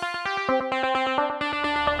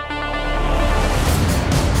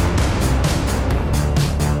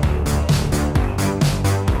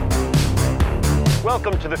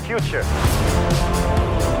 Welcome to the future.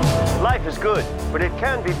 Life is good, but it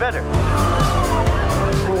can be better.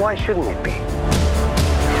 And why shouldn't it be?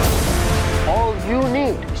 All you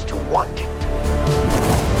need is to want it.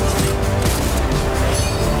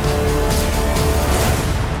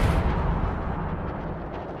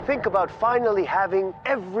 Think about finally having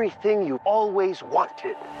everything you always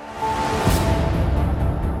wanted.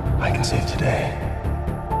 I can save today,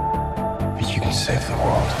 but you can save the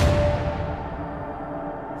world.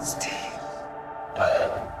 Steve.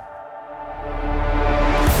 Diana.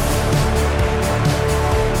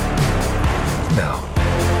 Now,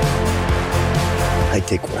 I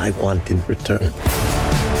take what I want in return.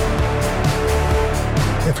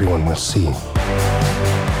 Everyone will see.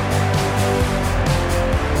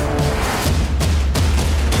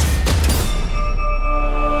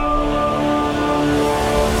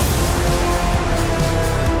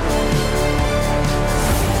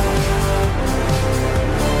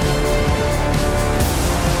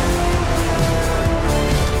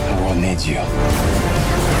 You.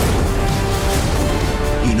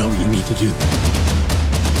 You know what you need to do.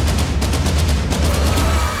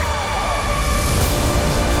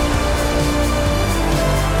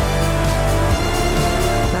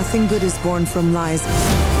 Nothing good is born from lies.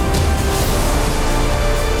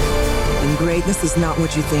 And greatness is not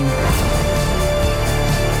what you think.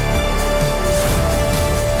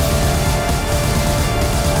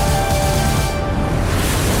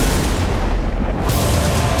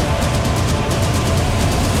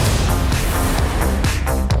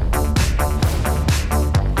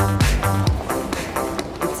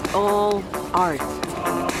 Art.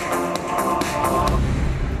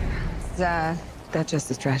 That's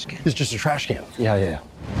just a trash can. It's just a trash can. Yeah.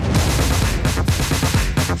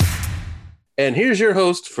 And here's your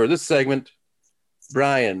host for this segment,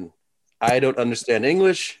 Brian. I don't understand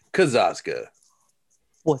English, Kazaska.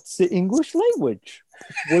 What's the English language?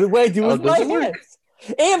 What do I do with my hands?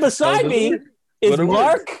 And beside me is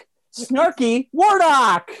Mark Snarky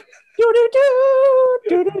Wardock.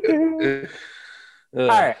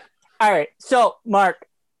 All right. So, Mark,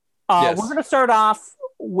 we're going to start off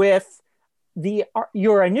with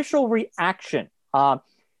your initial reaction.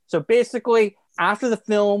 So basically, after the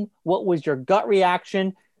film, what was your gut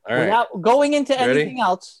reaction? Without going into anything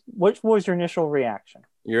else, what was your initial reaction?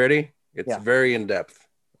 You ready? It's very in-depth.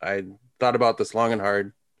 I thought about this long and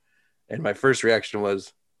hard, and my first reaction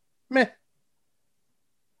was, meh.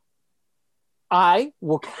 I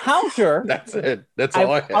will counter. That's it. That's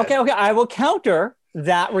all I had. Okay. I will counter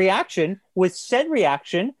that reaction with said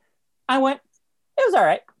reaction. I went, it was all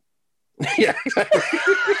right. Yeah.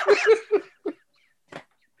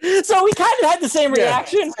 So we kind of had the same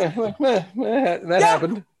reaction. That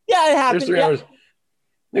happened. Yeah, it happened. 3 hours.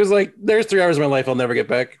 It was like, there's 3 hours of my life I'll never get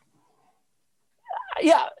back.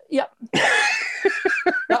 Yeah. Yep.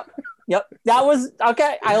 That was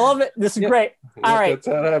okay. I love it. This is great. All right. That's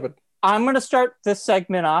how it happened. I'm going to start this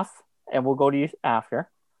segment off, and we'll go to you after.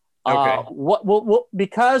 Okay. What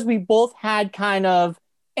because we both had kind of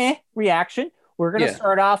reaction, we're going to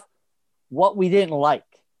start off what we didn't like.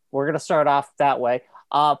 We're going to start off that way.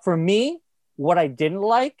 For me, what I didn't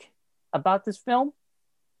like about this film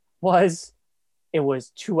was it was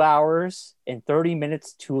 2 hours and 30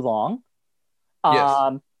 minutes too long.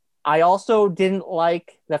 Yes. I also didn't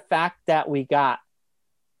like the fact that we got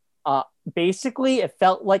basically it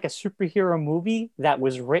felt like a superhero movie that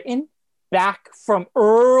was written back from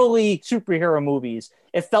early superhero movies.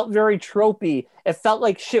 It felt very tropey. It felt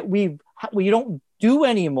like shit we don't do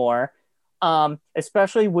anymore.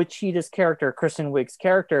 Especially with Cheetah's character, Kristen Wiig's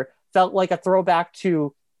character, felt like a throwback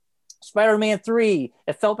to Spider-Man 3.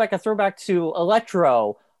 It felt like a throwback to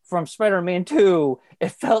Electro from Spider-Man 2. It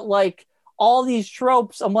felt like all these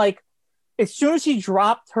tropes. I'm like, as soon as she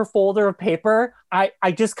dropped her folder of paper, I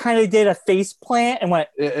just kind of did a face plant and went,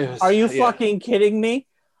 are you fucking kidding me?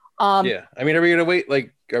 Yeah. I mean, are we going to wait?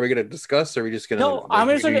 Like, are we going to discuss? Or are we just going to No, I'm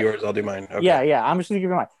just do gonna, yours? I'll do mine. Okay. Yeah. I'm just going to give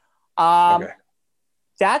you mine. Okay.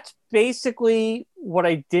 That's basically what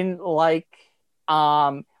I didn't like.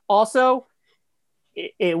 Also,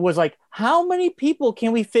 it was like, how many people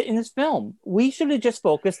can we fit in this film? We should have just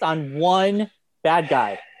focused on one bad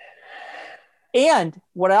guy. And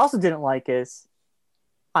what I also didn't like is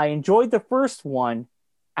I enjoyed the first one,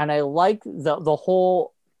 and I liked the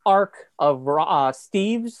whole arc of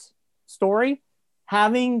Steve's story.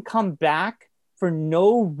 Having come back for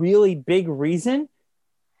no really big reason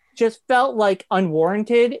just felt like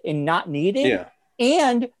unwarranted and not needed. Yeah.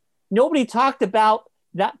 And nobody talked about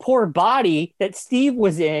that poor body that Steve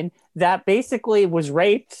was in that basically was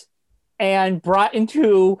raped and brought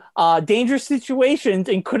into dangerous situations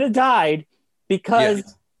and could have died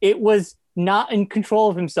because it was not in control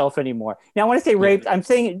of himself anymore. Now, when I say raped, I'm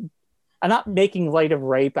not making light of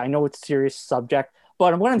rape. I know it's a serious subject,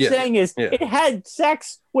 but what I'm saying is it had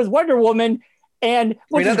sex with Wonder Woman. And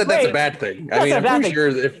not that that's a bad thing. I mean, I'm pretty sure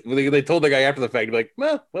if they told the guy after the fact, he'd be like,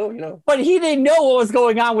 well, you know. But he didn't know what was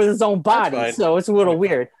going on with his own body, so it's a little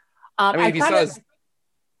weird. I mean, if you saw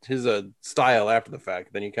his style after the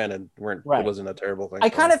fact, then you kind of weren't. Right. It wasn't a terrible thing. I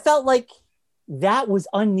kind of felt like that was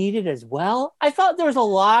unneeded as well. I felt there was a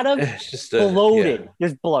lot of bloated.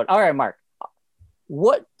 Just bloated. All right, Mark.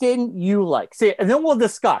 What didn't you like? See, and then we'll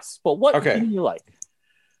discuss. But what didn't you like?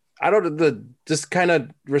 I don't just kind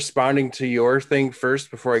of responding to your thing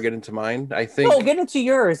first before I get into mine. I think get into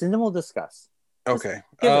yours and then we'll discuss. Okay.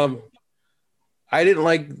 I didn't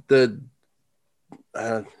like the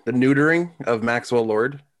neutering of Maxwell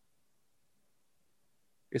Lord.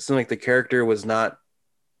 It seemed like the character was not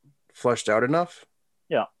fleshed out enough.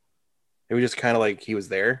 Yeah. It was just kind of like he was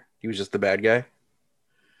there. He was just the bad guy.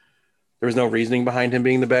 There was no reasoning behind him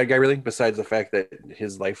being the bad guy, really, besides the fact that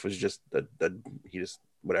his life was just he just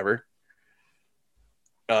whatever.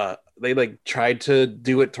 They like tried to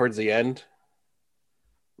do it towards the end,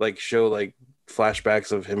 like show like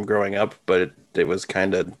flashbacks of him growing up, but it was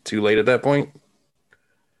kind of too late at that point.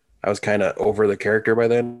 I was kind of over the character by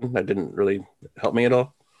then. That didn't really help me at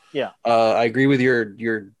all. Yeah. I agree with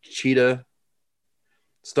your Cheetah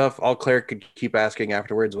stuff. All Claire could keep asking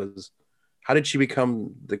afterwards was, how did she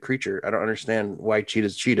become the creature? I don't understand why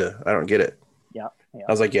Cheetah's Cheetah. I don't get it. Yeah.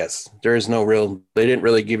 I was like, yes, there is no real, they didn't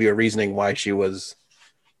really give you a reasoning why she was,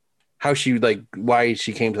 why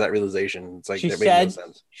she came to that realization. It's like, that made no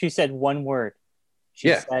sense. She said one word. She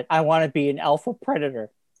said, I want to be an alpha predator.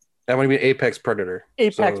 I want to be an apex predator.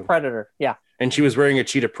 Predator. Yeah. And she was wearing a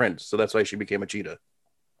cheetah print. So that's why she became a cheetah.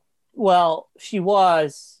 Well, she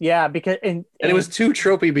was. Yeah. Because, and it was too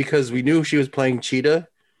tropey because we knew she was playing cheetah.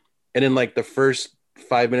 And in like the first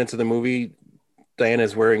 5 minutes of the movie,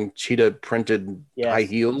 Diana's wearing cheetah printed high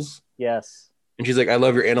heels. Yes. And she's like, I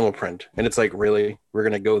love your animal print. And it's like, really? We're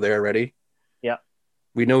going to go there already? Yeah.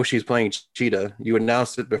 We know she's playing cheetah. You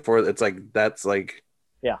announced it before. It's like, that's like.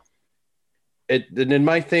 Yeah. And in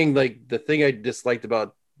my thing, like the thing I disliked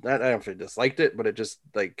about that, I don't know if I disliked it, but it just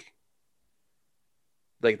like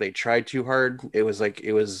they tried too hard. It was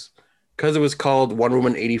because it was called Wonder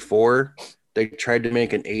Woman 84. They tried to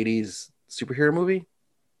make an 80s superhero movie.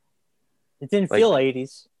 It didn't feel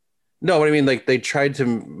 80s. No, what I mean, like they tried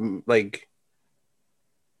to like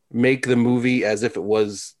make the movie as if it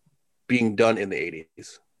was being done in the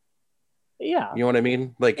 80s. Yeah. You know what I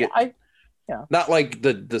mean? Like not like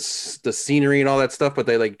the scenery and all that stuff, but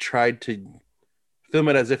they like tried to film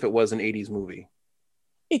it as if it was an 80s movie.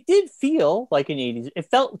 It did feel like an 80s. It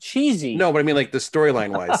felt cheesy. No, but I mean, like the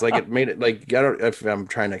storyline wise, like it made it like I don't if I'm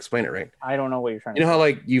trying to explain it right. I don't know what you're trying to You know say. how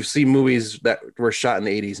like you see movies that were shot in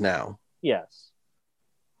the 80s now, Yes.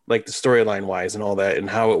 like the storyline wise and all that, and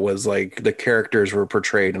how it was like the characters were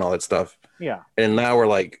portrayed and all that stuff. Yeah. And now we're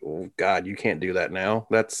like, oh God, you can't do that now.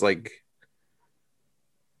 That's like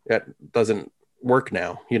that doesn't work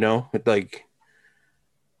now. You know, like.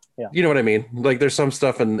 Yeah. You know what I mean? Like there's some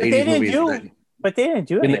stuff in 80s movies. But they didn't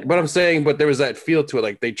do it. But I'm saying, but there was that feel to it.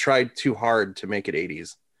 Like they tried too hard to make it 80s.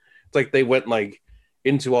 It's like they went like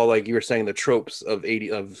into all like you were saying the tropes of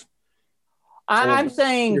 80 of. I'm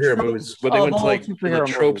saying movies, but they went to like the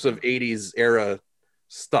tropes of 80s era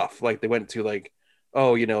stuff. Like they went to like,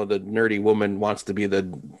 oh, you know, the nerdy woman wants to be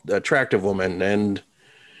the attractive woman, and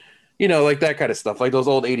you know, like that kind of stuff. Like those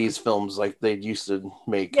old 80s films, like they used to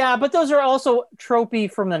make. Yeah, but those are also tropey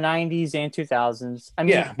from the 90s and 2000s. I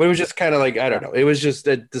mean, yeah, but it was just kind of like, I don't know. It was just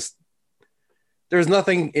that there's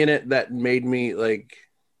nothing in it that made me like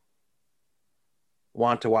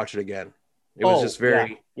want to watch it again. It was just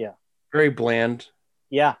very bland.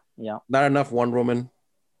 Yeah. Not enough Wonder Woman.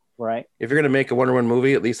 Right. If you're gonna make a Wonder Woman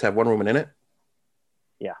movie, at least have Wonder Woman in it.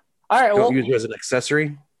 Yeah. All right. Don't use her as an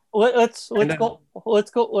accessory. Let's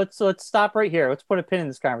stop right here. Let's put a pin in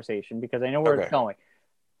this conversation because I know where it's going.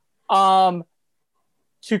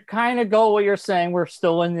 To kind of go what you're saying, we're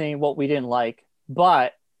still in the what we didn't like,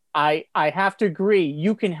 but I have to agree.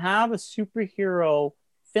 You can have a superhero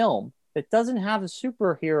film that doesn't have a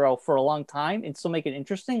superhero for a long time and still make it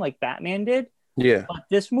interesting, like Batman did. Yeah. But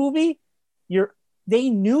this movie, they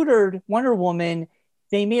neutered Wonder Woman.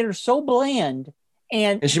 They made her so bland.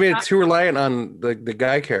 And she made it too reliant on the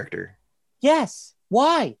guy character. Yes.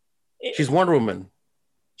 Why? She's Wonder Woman.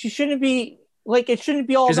 She shouldn't be like it. Shouldn't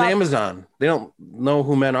be all. She's an Amazon. They don't know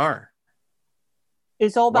who men are.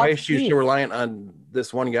 It's all about. Why is she so reliant on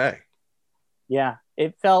this one guy? Yeah,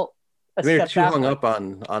 it felt. They made her too hung up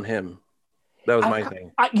on him. That was my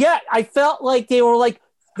thing. I felt like they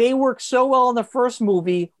worked so well in the first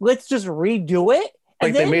movie. Let's just redo it.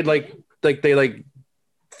 Like they made they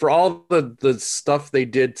for all the stuff they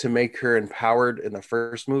did to make her empowered in the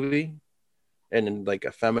first movie and in like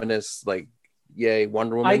a feminist, like, yay,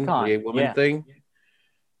 Wonder Woman, icon. Yay, woman thing,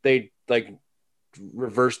 they like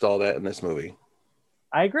reversed all that in this movie.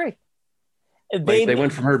 I agree. They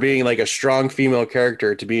went from her being like a strong female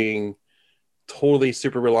character to being totally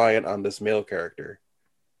super reliant on this male character.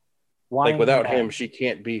 Like without him, she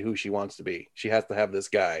can't be who she wants to be. She has to have this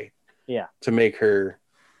guy to make her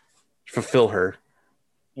fulfill her.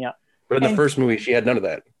 Yeah. But in the first movie, she had none of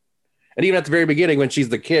that. And even at the very beginning, when she's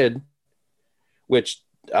the kid, which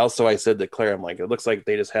also I said to Claire, I'm like, it looks like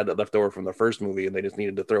they just had that left over from the first movie and they just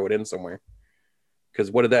needed to throw it in somewhere. Because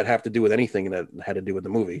what did that have to do with anything that had to do with the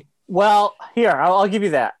movie? Well, here, I'll give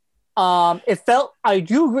you that. I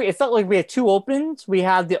do agree. It felt like we had two opens. We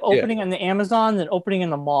had the opening on the Amazon and opening in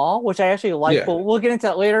the mall, which I actually like, but we'll get into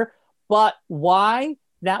that later. But why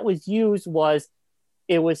that was used was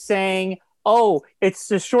it was saying, oh, it's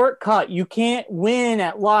the shortcut. You can't win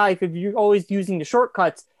at life if you're always using the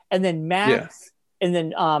shortcuts. And then Max,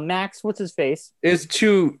 Max, what's his face?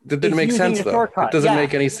 That didn't make sense though. Shortcut. It doesn't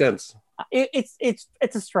make any sense. It's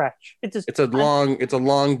a stretch. It's a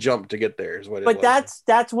long jump to get there. Is what. But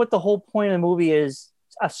that's what the whole point of the movie is.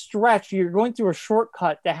 A stretch. You're going through a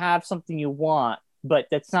shortcut to have something you want, but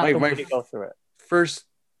that's not the way to go through it.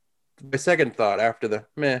 My second thought after the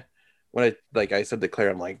meh. When I said to Claire,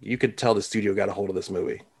 I'm like, you could tell the studio got a hold of this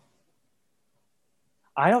movie.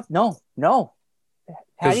 I don't know. No.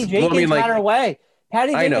 Patty Jenkins got her way.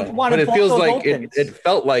 Patty Jenkins wanted but it feels like it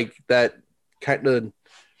felt like that kind of,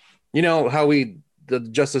 you know, how the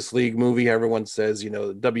Justice League movie, everyone says, you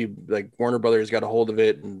know, Warner Brothers got a hold of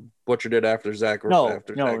it and butchered it after Zack. No,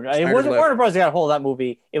 it wasn't Warner Brothers got a hold of that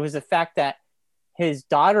movie. It was the fact that his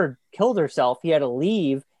daughter killed herself. He had to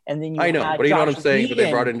leave. And then I know, but you know what I'm saying? But they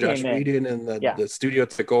brought in Josh Whedon and the studio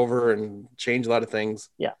took over and changed a lot of things.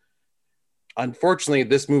 Yeah. Unfortunately,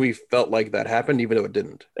 this movie felt like that happened, even though it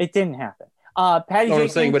didn't. It didn't happen. Patty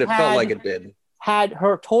Jenkins but it felt like it did. Had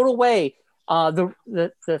her total way.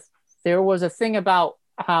 There was a thing about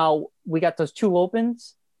how we got those two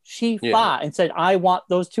opens. She fought and said, I want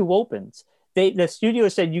those two opens. The studio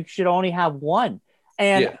said you should only have one.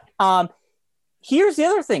 And here's the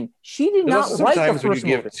other thing. She did not write the first movie. Sometimes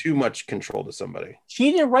when you give too much control to somebody.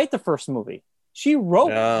 She didn't write the first movie. She wrote.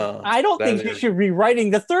 No, I don't think she should be writing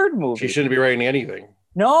the third movie. She shouldn't be writing anything.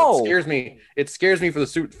 No. It scares me. It scares me for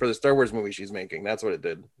the Star Wars movie she's making. That's what it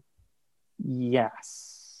did.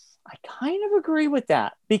 Yes. I kind of agree with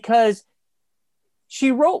that because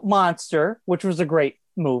she wrote Monster, which was a great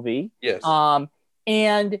movie. Yes.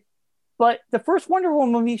 But the first Wonder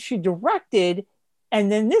Woman movie she directed,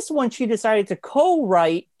 and then this one she decided to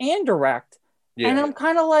co-write and direct. Yeah. And I'm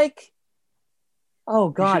kind of like, oh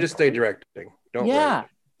God. You should just stay directing. Don't write.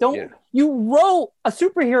 You wrote a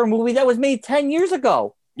superhero movie that was made 10 years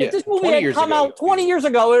ago. If this movie had come out 20 years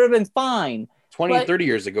ago, it would have been fine. 30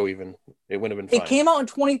 years ago even, it would have been fine. It came out in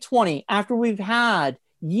 2020 after we've had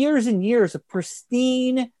years and years of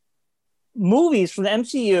pristine movies from the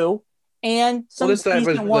MCU and some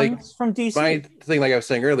decent ones from DC. My thing, like I was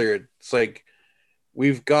saying earlier, it's like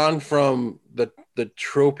we've gone from the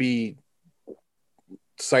tropey,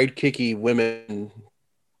 sidekicky women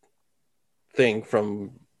thing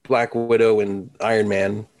from Black Widow and Iron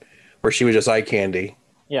Man, where she was just eye candy.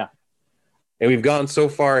 Yeah. And we've gone so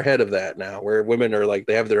far ahead of that now, where women are like,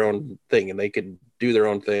 they have their own thing and they can do their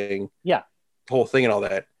own thing. Yeah. Whole thing and all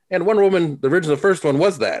that. And Wonder Woman, the original first one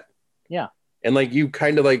was that. Yeah. And like you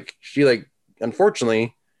kind of like, she like,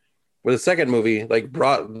 unfortunately, with the second movie, like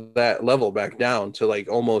brought that level back down to like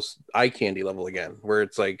almost eye candy level again, where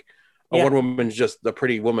it's like Wonder Woman's just a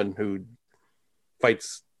pretty woman who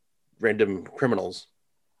fights random criminals.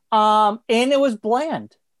 And it was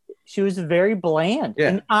bland. She was very bland. Yeah.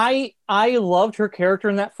 And I loved her character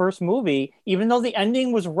in that first movie, even though the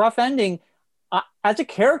ending was a rough ending. As a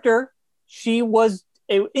character, she was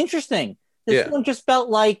interesting. This one just felt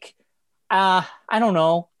like, I don't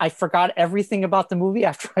know. I forgot everything about the movie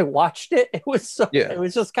after I watched it. It was it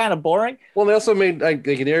was just kind of boring. Well, they also made like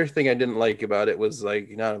the other thing I didn't like about it was like,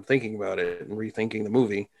 now I'm thinking about it and rethinking the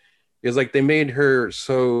movie, is like they made her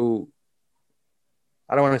so,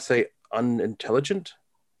 I don't want to say unintelligent,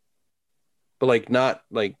 but like not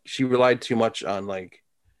like she relied too much on like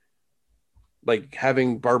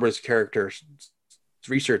having Barbara's character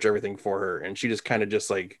research everything for her, and she just kind of just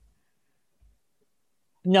like.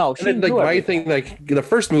 No, she didn't. Like my thing, like the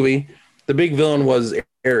first movie, the big villain was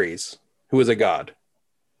Ares, who was a god.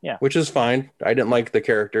 Yeah, which is fine. I didn't like the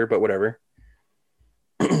character, but whatever.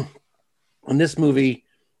 In this movie,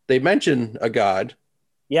 they mention a god.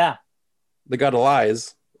 Yeah, the god of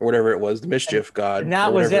lies or whatever it was, the mischief god. And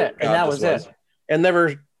that was it. And that was it. And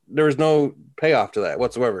there was no payoff to that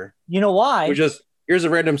whatsoever. You know why? We just, here's a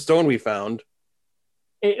random stone we found.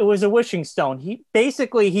 It was a wishing stone. He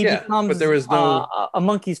becomes but there was no... a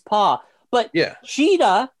monkey's paw. But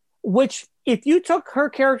Cheetah, which if you took her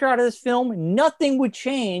character out of this film, nothing would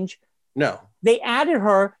change. No. They added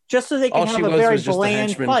her just so they can have a very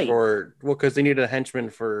bland fight. Because they needed a henchman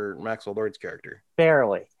for Maxwell Lord's character.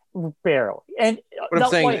 Barely. And but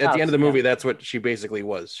I'm saying at the end of the movie, that's what she basically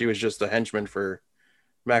was. She was just a henchman for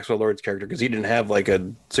Maxwell Lord's character because he didn't have like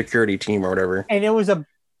a security team or whatever. And it was a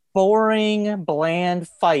boring, bland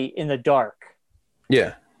fight in the dark.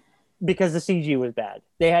 Yeah. Because the CG was bad.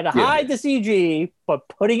 They had to hide the CG, but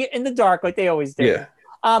putting it in the dark like they always do. Yeah.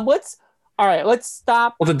 Let's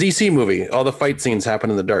stop. Well, the DC movie, all the fight scenes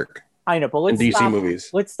happen in the dark. I know, but let's in DC stop, movies.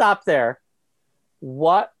 Let's stop there.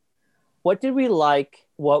 What did we like?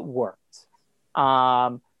 What worked?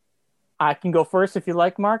 I can go first if you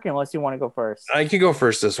like, Mark, unless you want to go first. I can go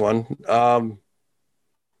first this one.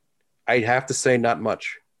 I'd have to say not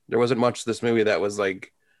much. There wasn't much this movie that was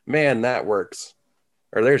like, man, that works.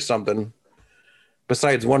 Or there's something.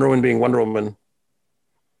 Besides Wonder Woman being Wonder Woman,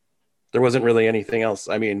 there wasn't really anything else.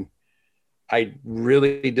 I mean, I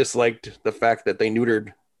really disliked the fact that they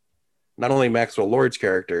neutered not only Maxwell Lord's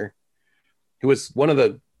character, who was one of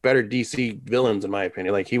the better DC villains, in my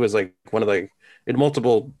opinion. Like, he was like one of the, in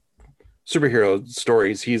multiple superhero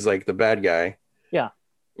stories, he's like the bad guy. Yeah.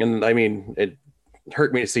 And I mean, it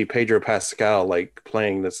hurt me to see Pedro Pascal like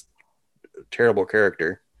playing this terrible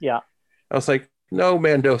character. Yeah. I was like, no,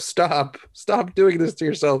 Mando, stop doing this to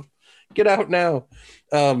yourself. Get out now.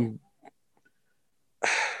 I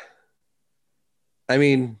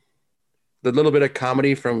mean, the little bit of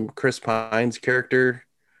comedy from Chris Pine's character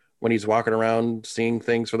when he's walking around seeing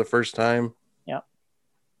things for the first time. Yeah.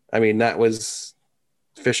 I mean, that was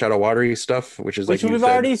fish out of watery stuff, which we've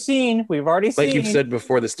already seen. Like you've said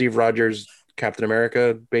before, the Steve Rogers Captain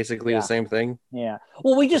America, basically the same thing. Yeah.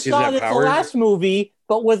 Well, we just saw this the last movie,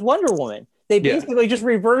 but with Wonder Woman. They basically just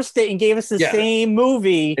reversed it and gave us the same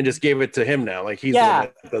movie. And just gave it to him now. Like, he's the one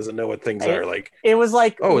that doesn't know what things are. Like, it was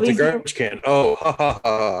like, oh, it's a garbage can. Oh, ha, ha,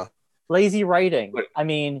 ha. Lazy writing. I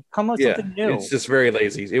mean, come up with something new. It's just very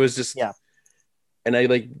lazy. It was just, and I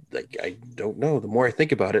like I don't know. The more I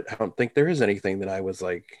think about it, I don't think there is anything that I was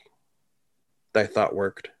like, that I thought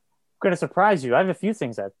worked. I'm going to surprise you. I have a few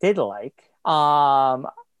things I did like. I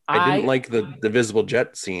didn't like the visible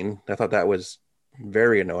jet scene. I thought that was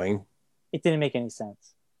very annoying. It didn't make any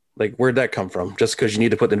sense. Like, where'd that come from? Just because you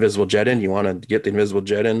need to put the invisible jet in, you want to get the invisible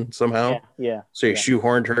jet in somehow? Yeah. So you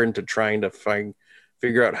shoehorned her into trying to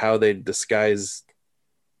figure out how they disguise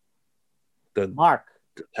the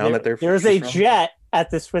town that there's a jet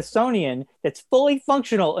at the Smithsonian that's fully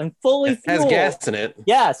functional and fully has gas in it.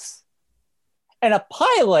 Yes. And a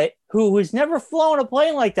pilot who has never flown a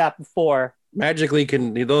plane like that before. Magically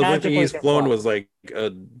can, the only thing he's flown was like a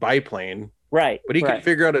biplane. Right. But he can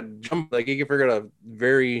figure out a jump, like he can figure out a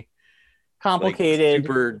very complicated, like,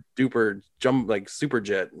 super duper jump, like super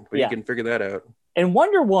jet. But he can figure that out. And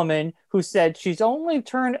Wonder Woman, who said she's only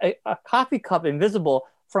turned a coffee cup invisible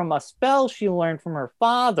from a spell she learned from her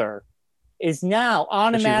father, is now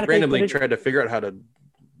automatically. She randomly tried to figure out how to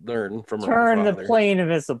learn from her father. Turn the plane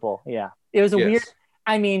invisible. Yeah. It was a weird.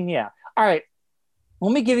 I mean, yeah. All right.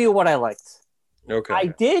 Let me give you what I liked. Okay. I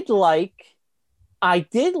did like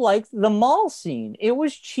the mall scene. It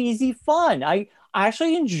was cheesy fun. I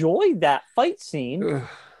actually enjoyed that fight scene.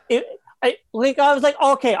 I was like,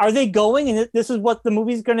 okay, are they going and this is what the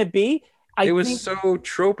movie's going to be? It was so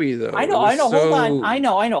tropey though. I know. Hold on. I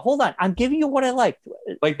know. Hold on. I'm giving you what I liked.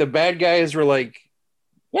 Like the bad guys were like,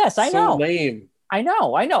 yes, I know. Lame. I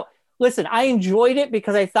know. Listen, I enjoyed it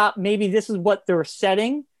because I thought maybe this is what they're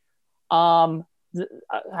setting. I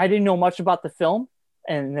didn't know much about the film,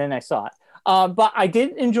 and then I saw it. But I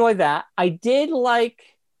did enjoy that. I did like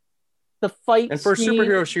the fight. And for a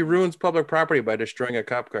superhero, she ruins public property by destroying a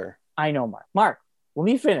cop car. I know, Mark. Mark, let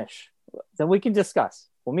me finish. Then we can discuss.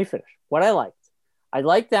 Let me finish. What I liked. I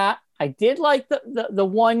liked that. I did like the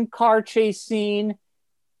one car chase scene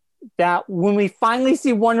that when we finally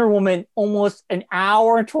see Wonder Woman almost an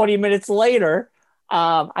hour and 20 minutes later,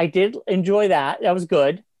 I did enjoy that. That was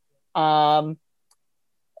good. I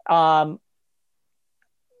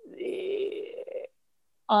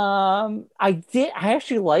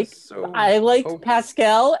actually liked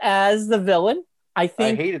Pascal as the villain. I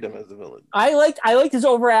hated him as the villain. I liked his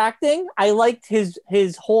overacting. I liked his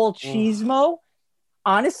whole cheesemo.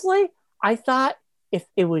 Honestly, I thought if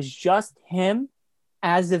it was just him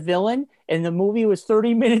as the villain and the movie was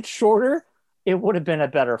 30 minutes shorter, it would have been a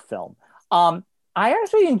better film. I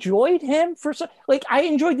actually enjoyed him I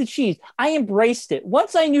enjoyed the cheese. I embraced it.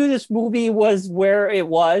 Once I knew this movie was where it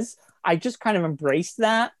was, I just kind of embraced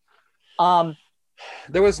that.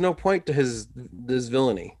 There was no point to this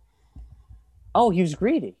villainy. Oh, he was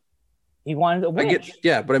greedy. He wanted to win.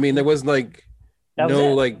 But I mean, there was I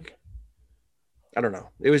don't know.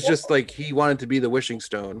 It was just like he wanted to be the wishing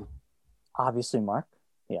stone. Obviously, Mark.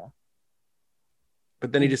 Yeah.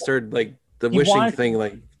 But then he just started the wishing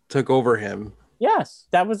thing took over him. Yes,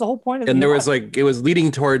 that was the whole point of it. And there was it was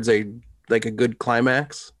leading towards a good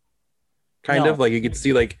climax. Kind of you could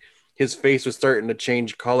see his face was starting to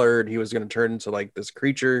change color and he was going to turn into this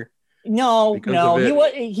creature. No,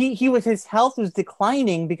 he was his health was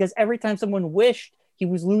declining because every time someone wished, he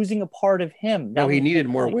was losing a part of him. No, he needed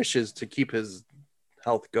more wishes to keep his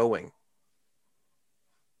health going.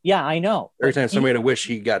 Yeah, I know. Every time somebody had a wish,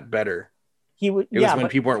 he got better. It was when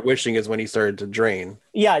people weren't wishing is when he started to drain.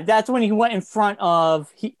 Yeah, that's when he went in front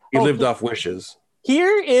of he lived off wishes.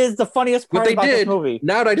 Here is the funniest part about this movie.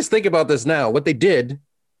 Now that I just think about this now, what they did.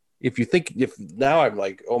 If now I'm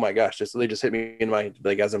like, oh my gosh, they just hit me in my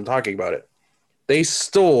as I'm talking about it. They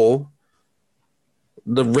stole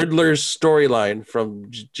the Riddler's storyline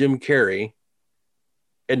from Jim Carrey,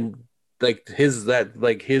 and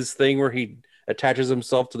his thing where he attaches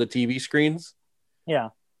himself to the TV screens. Yeah.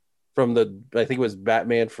 From I think it was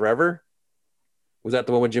Batman Forever. Was that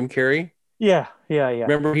the one with Jim Carrey? Yeah.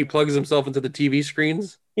 Remember he plugs himself into the TV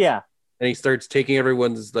screens? Yeah. And he starts taking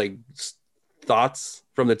everyone's thoughts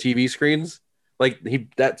from the TV screens.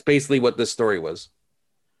 That's basically what this story was.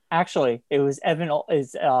 Actually, it was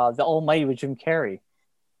the Almighty with Jim Carrey.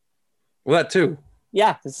 Well, that too.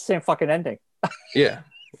 Yeah, it's the same fucking ending. Yeah.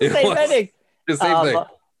 Same ending. The same thing.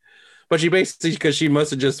 But she basically, because she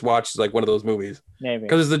must have just watched one of those movies. Maybe.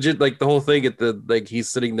 Because it's legit, the whole thing at the he's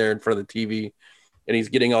sitting there in front of the TV and he's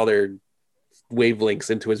getting all their wavelengths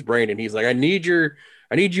into his brain and he's like, I need you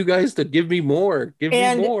guys to give me more. Give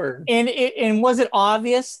me more. And was it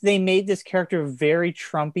obvious they made this character very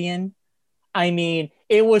Trumpian? I mean,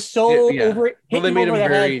 it was so over. Well, they made him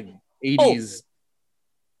very 80s.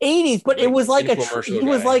 80s, but it was like he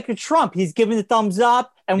was like a Trump. He's giving the thumbs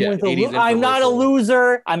up and I'm not a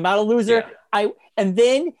loser. I'm not a loser. Yeah. And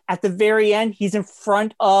then at the very end, he's in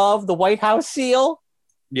front of the White House seal.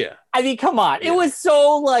 Yeah. I mean, come on. Yeah. It was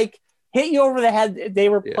so hit you over the head. They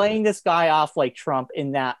were playing this guy off like Trump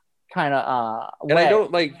in that kind of way. And I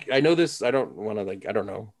don't I know this. I don't want to I don't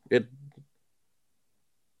know. It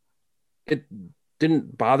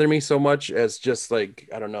didn't bother me so much as just like,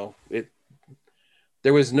 I don't know,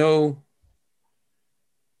 there was no,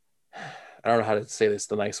 I don't know how to say this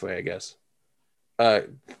the nice way, I guess.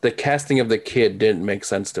 The casting of the kid didn't make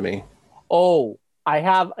sense to me. Oh, I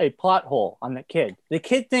have a plot hole on the kid. The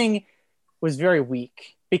kid thing was very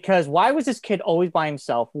weak because why was this kid always by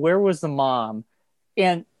himself? Where was the mom?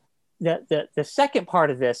 And the second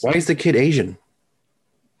part of this. Why is the kid Asian?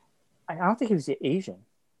 I don't think he was Asian.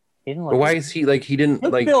 He didn't look. But why is he like he didn't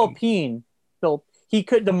like Philippine? He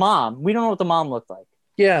could the mom. We don't know what the mom looked like.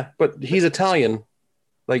 Yeah, but he's Italian.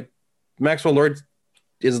 Like Maxwell Lord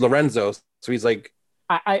is Lorenzo, so he's like.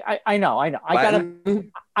 I know.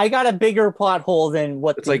 I got a bigger plot hole than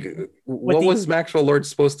what. It's what was Maxwell Lord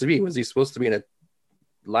supposed to be? Was he supposed to be a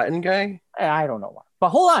Latin guy? I don't know why. But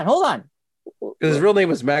hold on. His real name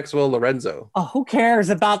was Maxwell Lorenzo. Oh, who cares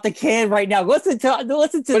about the kid right now? Listen to But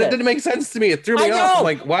this. It didn't make sense to me. It threw me off. I'm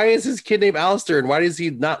like, why is his kid named Alistair, and why does he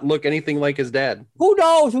not look anything like his dad? Who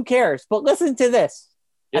knows? Who cares? But listen to this.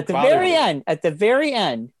 At the very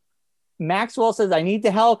end, Maxwell says, I need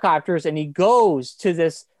the helicopters, and he goes to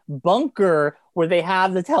this bunker where they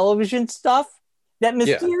have the television stuff that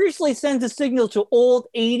mysteriously sends a signal to old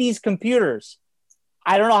 80s computers.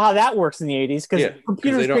 I don't know how that works in the 80s because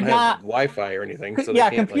computers they don't could have not Wi-Fi or anything. So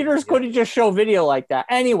computers couldn't just show video like that.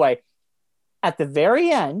 Anyway, at the very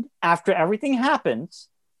end, after everything happens,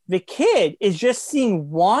 the kid is just seen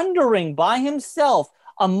wandering by himself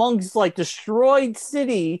amongst like destroyed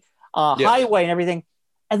city highway and everything.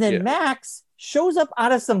 And then Max shows up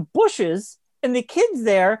out of some bushes and the kid's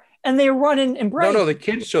there and they run and embrace. No, the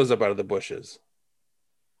kid shows up out of the bushes.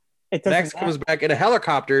 Max comes back in a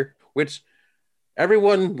helicopter, which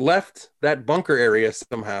everyone left that bunker area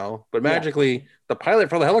somehow, but magically the pilot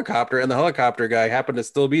for the helicopter and the helicopter guy happened to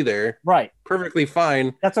still be there. Right. Perfectly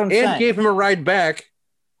fine. That's what I'm saying. And gave him a ride back,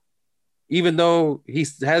 even though he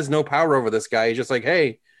has no power over this guy. He's just like,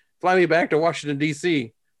 hey, fly me back to Washington,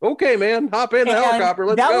 D.C. Okay, man, hop in the helicopter.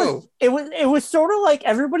 Let's go. It was sort of like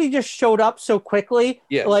everybody just showed up so quickly.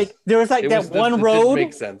 Yeah, like there was like one road.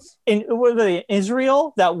 Makes sense. In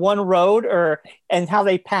Israel, that one road, and how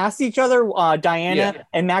they passed each other. Diana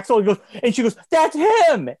and Maxwell goes, and she goes, "That's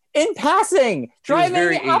him in passing, driving in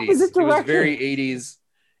the opposite direction." It was very 80s.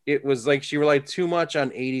 It was like she relied too much on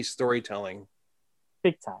 80s storytelling,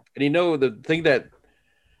 big time. And the thing that.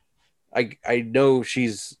 I know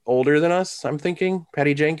she's older than us. I'm thinking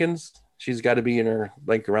Patty Jenkins. She's got to be in her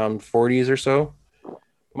like around 40s or so.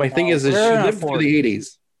 My thing is she lived through the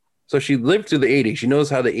 80s. So she lived through the 80s. She knows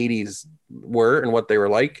how the 80s were and what they were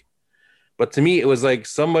like. But to me, it was like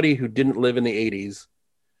somebody who didn't live in the 80s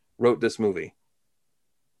wrote this movie.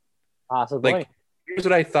 Possibly. Like, here's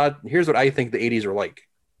what I thought. Here's what I think the 80s were like.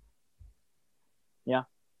 Yeah.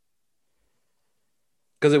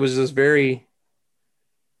 Because it was just very.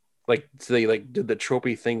 Like so they did the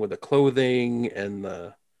tropey thing with the clothing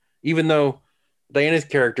and even though Diana's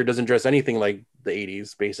character doesn't dress anything like the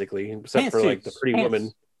 80s basically except for like the Pretty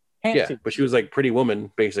Woman. But she was like Pretty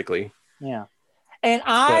Woman basically. Yeah. And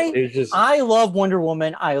I love Wonder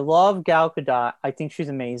Woman. I love Gal Gadot. I think she's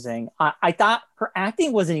amazing. I thought her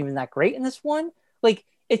acting wasn't even that great in this one. Like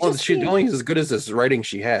she's only as good as this writing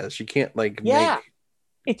she has. She can't make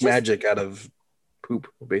magic out of poop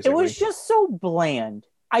basically. It was just so bland.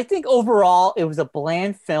 I think overall it was a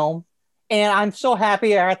bland film, and I'm so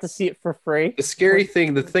happy I got to see it for free. The scary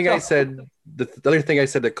thing, the other thing I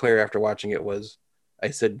said to Claire after watching it was, I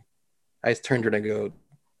turned to her and I go,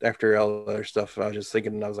 after all the other stuff, I was just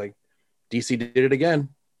thinking, I was like, DC did it again.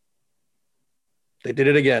 They did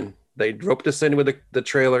it again. They roped us in with the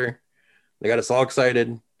trailer. They got us all excited,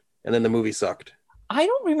 and then the movie sucked. I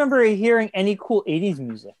don't remember hearing any cool 80s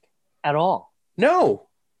music at all. No.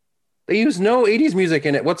 They use no 80s music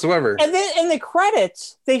in it whatsoever. And then in the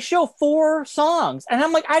credits, they show 4 songs. And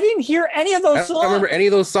I'm like, I didn't hear any of those songs. I don't remember any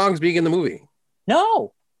of those songs being in the movie.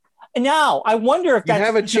 No. And now I wonder if you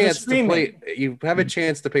have a chance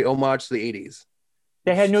to pay homage to the 80s.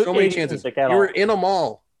 They had no so many chances. You were in a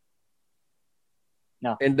mall.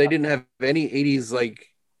 No. And they didn't have any 80s like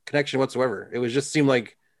connection whatsoever. It was just seemed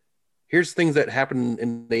like here's things that happened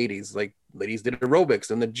in the 80s. Like ladies did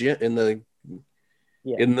aerobics in the gym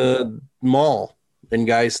in the mall, and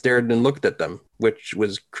guys stared and looked at them, which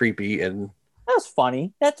was creepy, and that was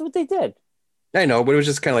funny. That's what they did. I know, but it was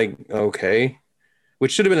just kind of like, okay,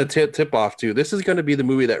 which should have been a tip off too. This is going to be the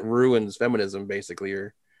movie that ruins feminism, basically,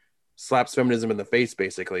 or slaps feminism in the face,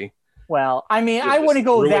 basically. Well, I mean, I wouldn't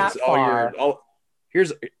go that far.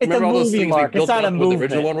 Remember all those things we built up with the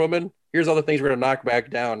original Wonder Woman? Here's all the things we're going to knock back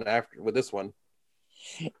down after with this one.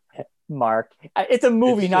 Mark. It's a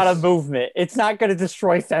movie, not a movement. It's not going to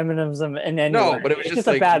destroy feminism in any way. No, but it was just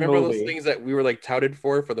a like, bad remember movie. those things that we were like touted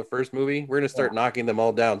for the first movie? We're going to start knocking them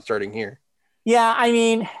all down starting here. Yeah, I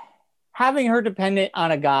mean, having her dependent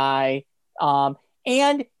on a guy,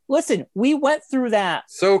 and listen, we went through that.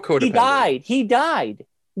 So codependent. He died.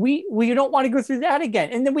 We don't want to go through that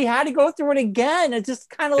again, and then we had to go through it again. It's just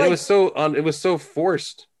kind of like it was so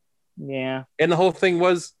forced. Yeah, and the whole thing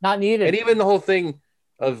was not needed. And even the whole thing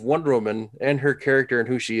of Wonder Woman and her character and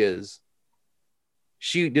who she is,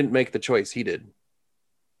 she didn't make the choice. He did.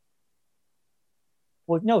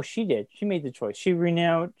 Well, no, she did. She made the choice. She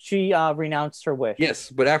renounced her wish. Yes,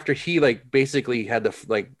 but after he like basically had to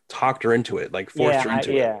like talked her into it, like forced her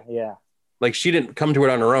into it. Yeah. Like she didn't come to it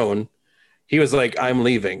on her own. He was like, "I'm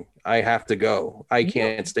leaving. I have to go. I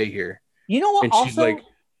can't stay here." You know what? And she's like,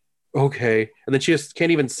 "Okay," and then she just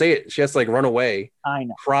can't even say it. She has to like run away. I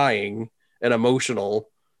know, crying and emotional,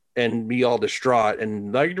 and be all distraught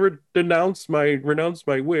and like renounce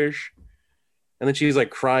my wish. And then she's like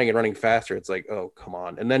crying and running faster. It's like, oh, come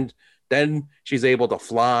on. And then she's able to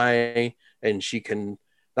fly, and she can,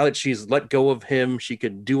 now that she's let go of him, she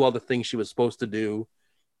could do all the things she was supposed to do.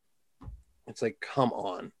 It's like, come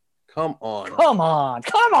on. This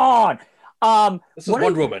is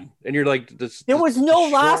Wonder Woman, and you're like, there was no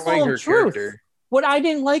lasso of truth. What I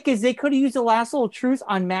didn't like is they could have used a lasso of truth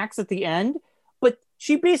on Max at the end, but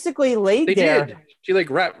she basically laid there. Did. She like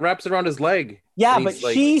wraps it around his leg. Yeah, but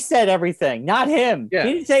she said everything, not him. Yeah.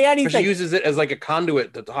 He didn't say anything. But she uses it as like a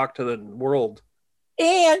conduit to talk to the world.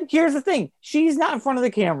 And here's the thing: she's not in front of the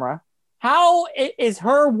camera. How is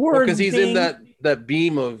her word? Because he's in that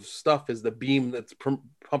beam of stuff. Is the beam that's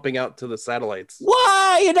pumping out to the satellites?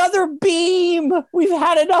 Why another beam? We've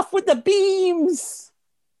had enough with the beams.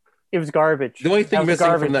 It was garbage. The only thing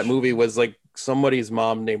missing from that movie was like somebody's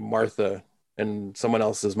mom named Martha and someone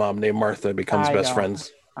else's mom named Martha becomes best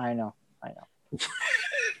friends. I know.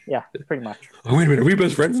 Yeah, pretty much. Oh, wait a minute. Are we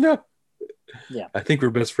best friends now? Yeah. I think we're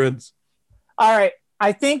best friends. All right.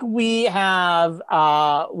 I think we have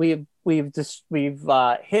we've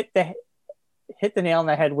hit the nail on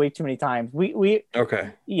the head way too many times. We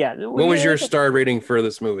okay. Yeah. What was your star rating for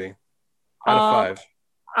this movie out of 5?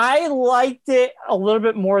 I liked it a little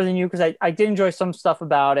bit more than you because I did enjoy some stuff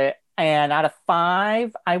about it. And out of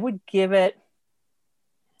 5, I would give it.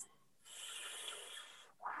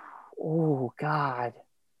 Oh God.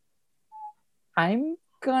 I'm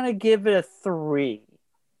gonna give it a 3.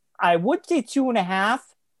 I would say 2.5,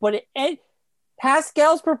 but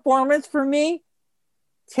Pascal's performance for me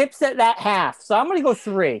tips at that half. So I'm gonna go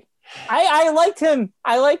 3. I liked him.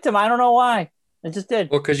 I don't know why. I just did.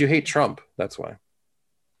 Well, because you hate Trump. That's why.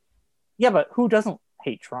 Yeah, but who doesn't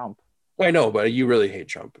hate Trump? Well, I know, but you really hate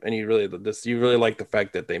Trump, and you really like the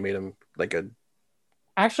fact that they made him like a.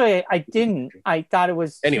 Actually, I didn't. I thought it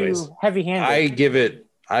was too heavy-handed.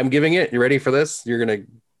 I'm giving it. You ready for this?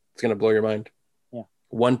 It's gonna blow your mind. Yeah.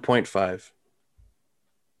 1.5.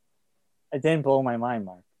 It didn't blow my mind,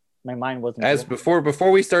 Mark. My mind wasn't.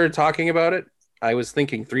 Before we started talking about it, I was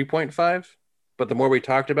thinking 3.5, but the more we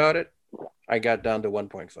talked about it, I got down to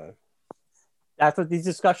 1.5. That's what these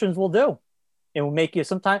discussions will do. It will make you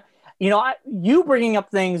sometimes. You bringing up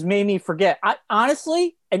things made me forget.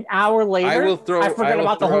 Honestly, an hour later, I forgot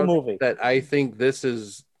about the whole movie. That I think this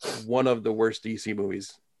is one of the worst DC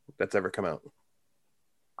movies that's ever come out.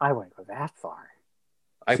 I wouldn't go that far.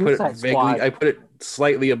 I put it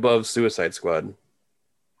slightly above Suicide Squad.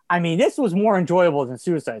 I mean, this was more enjoyable than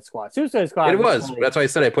Suicide Squad. Suicide Squad. It was. That's why I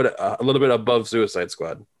said I put it a little bit above Suicide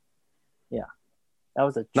Squad. Yeah, that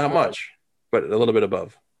was not much, but a little bit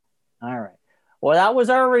above. All right. Well, that was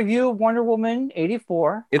our review of Wonder Woman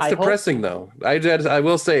 84. It's depressing, though. I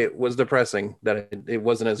will say it was depressing that it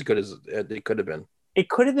wasn't as good as it could have been. It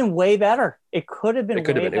could have been way better. It could have been.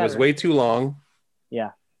 It was way too long.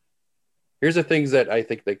 Yeah. Here's the things that I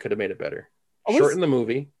think they could have made it better. Shorten the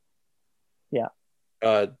movie. Yeah.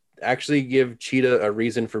 Actually give Cheetah a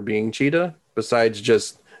reason for being Cheetah besides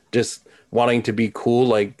just wanting to be cool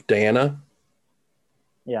like Diana.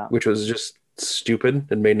 Yeah. Which was just stupid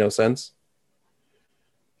and made no sense.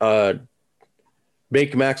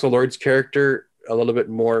 Make Maxwell Lord's character a little bit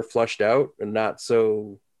more flushed out and not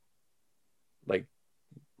so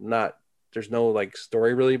there's no like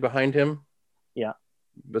story really behind him. Yeah.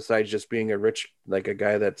 Besides just being a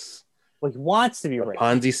guy that's he wants to be rich.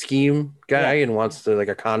 Ponzi scheme guy and wants to like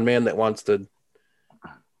a con man that wants to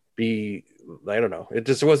be, I don't know. It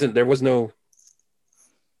just there was no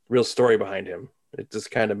real story behind him. It just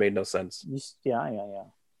kind of made no sense. Yeah.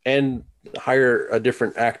 And hire a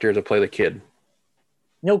different actor to play the kid.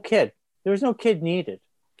 No kid. There was no kid needed.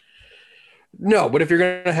 No, but if you're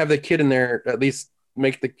gonna have the kid in there, at least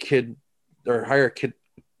make the kid or hire a kid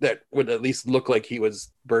that would at least look like he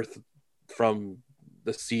was birthed from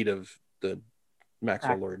the seed of the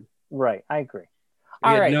Maxwell Lord. Right, I agree.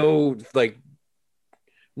 All right.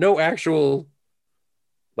 No actual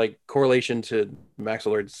like correlation to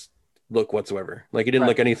Maxwell Lord's look whatsoever. Like he didn't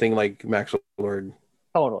look anything like Maxwell Lord.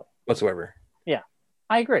 Totally. Whatsoever. Yeah,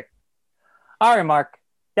 I agree. All right, Mark.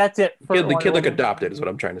 That's it. For the kid looked adopted is what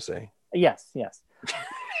I'm trying to say. Yes.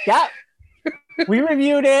 Yeah. We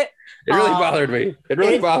reviewed it. It really bothered me.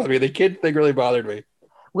 The kid thing really bothered me.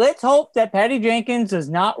 Let's hope that Patty Jenkins does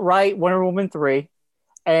not write Wonder Woman 3.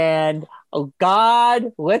 And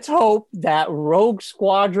God, let's hope that Rogue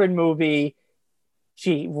Squadron movie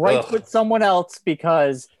she writes with someone else,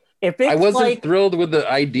 because if it's I wasn't thrilled with the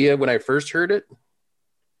idea when I first heard it.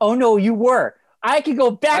 Oh no, you were. I could go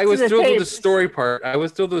back. I was still to the story part.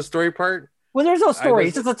 Well, there's no story.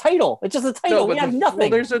 It's just a title. No, we have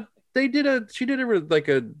nothing. Well, she did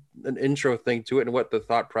an intro thing to it and what the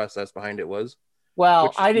thought process behind it was.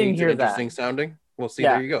 Well, I didn't hear that. Interesting sounding. Well, see,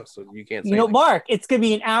 there you go. So you can't say Mark, it's going to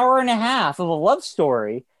be an hour and a half of a love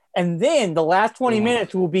story. And then the last 20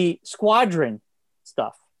 minutes will be Squadron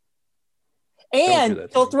stuff. And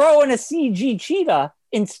they'll throw in a CG cheetah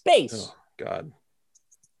in space. Oh, God.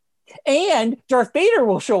 And Darth Vader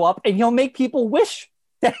will show up and he'll make people wish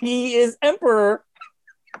that he is Emperor.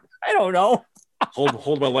 I don't know.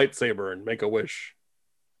 hold my lightsaber and make a wish.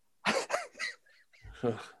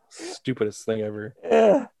 Stupidest thing ever.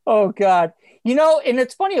 Oh God. And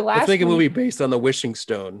it's funny. Let's make a movie based on the Wishing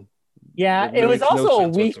Stone. Yeah, it was also a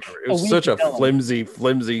weak. It was such a flimsy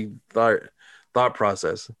thought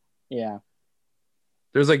process. Yeah.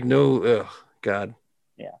 There's like no. God.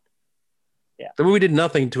 Yeah. The movie did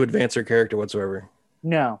nothing to advance her character whatsoever.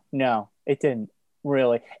 No, it didn't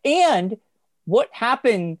really. And what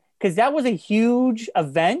happened, because that was a huge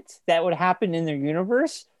event that would happen in their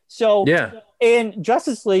universe. So in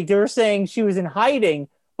Justice League, they were saying she was in hiding,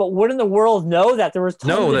 but wouldn't the world know that there was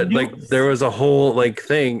there was a whole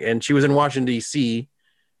thing, and she was in Washington D.C.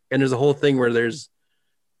 and there's a whole thing where there's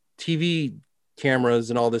TV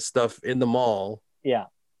cameras and all this stuff in the mall. Yeah.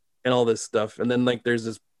 And all this stuff, and then there's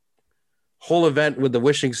this whole event with the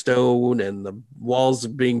Wishing Stone and the walls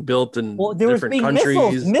being built in different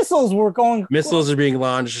countries. Missiles were going. Missiles are being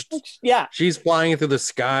launched. Yeah. She's flying through the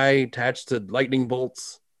sky attached to lightning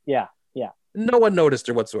bolts. Yeah. No one noticed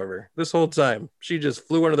her whatsoever this whole time. She just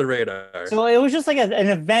flew under the radar. So it was just like an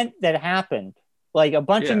event that happened. Like a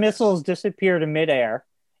bunch of missiles disappeared in midair,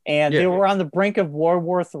 and they were on the brink of World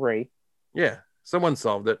War III. Yeah. Someone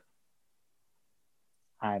solved it.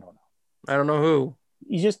 I don't know. I don't know who.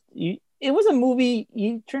 It was a movie.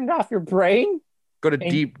 You turned off your brain. Go to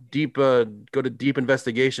deep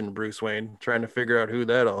investigation, Bruce Wayne, trying to figure out who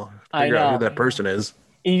that person is.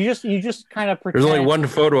 You just kind of pretend. There's only one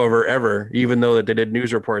photo of her ever, even though that they did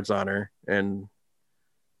news reports on her and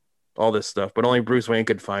all this stuff. But only Bruce Wayne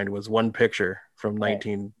could find was one picture from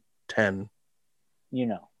 1910.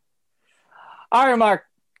 All right, Mark.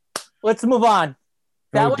 Let's move on.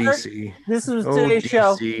 DC. This was today's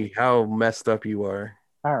show. How messed up you are.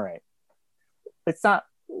 All right. It's not.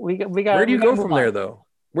 We got. Where do you go from there, though?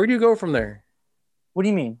 Where do you go from there? What do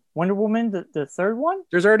you mean? Wonder Woman, the third one?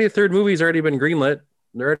 There's already a third movie's already been greenlit.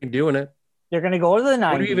 They're already doing it. They're going to go to the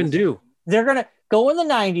 90s. What do you even do? They're going to go in the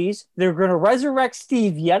 90s. They're going to resurrect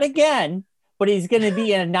Steve yet again, but he's going to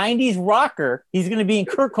be in a 90s rocker. He's going to be in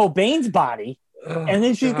Kurt Cobain's body. And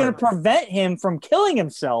then she's going to prevent him from killing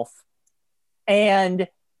himself. And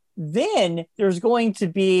then there's going to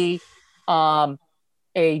be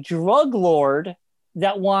a drug lord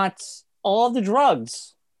that wants all the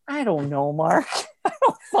drugs. I don't know, Mark. I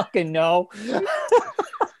don't fucking know.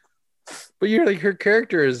 But you're her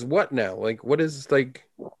character is what now? What is I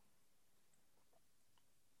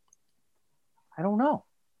don't know.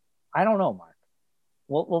 Mark.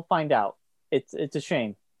 We'll find out. It's a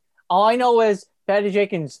shame. All I know is Patty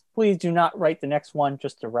Jenkins, please do not write the next one.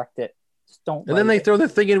 Just direct it. Just don't. And then they throw the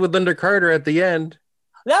thing in with Linda Carter at the end.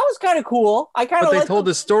 That was kind of cool. But they told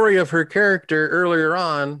the story of her character earlier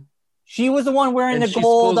on. She was the one wearing the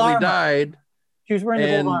gold armor. Died. She was wearing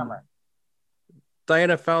the gold armor.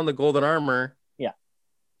 Diana found the golden armor. Yeah.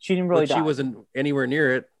 She didn't really die. She wasn't anywhere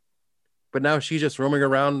near it. But now she's just roaming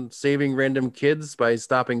around saving random kids by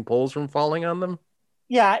stopping poles from falling on them.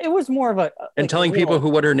 Yeah, it was more of a... And telling people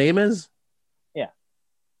what her name is? Yeah.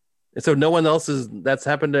 And so no one else that's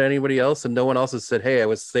happened to anybody else, and no one else has said, hey, I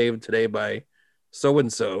was saved today by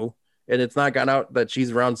so-and-so. And it's not gone out that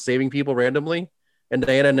she's around saving people randomly. And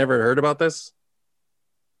Diana never heard about this?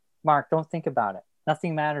 Mark, don't think about it.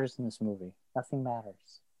 Nothing matters in this movie. Nothing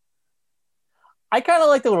matters. I kind of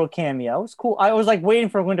like the little cameo. It was cool. I was like waiting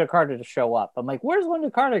for Linda Carter to show up. I'm like, where's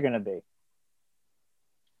Linda Carter going to be?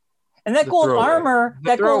 And that gold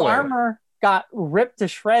armor got ripped to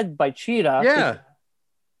shreds by Cheetah. Yeah.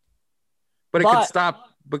 But it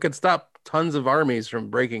could stop tons of armies from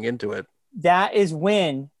breaking into it. That is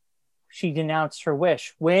when she denounced her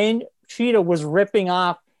wish. When Cheetah was ripping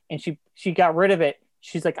off and she got rid of it,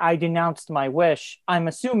 she's like, I denounced my wish, I'm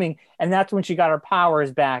assuming. And that's when she got her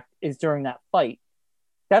powers back, is during that fight.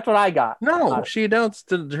 That's what I got. No, she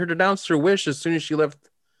denounced her wish as soon as she left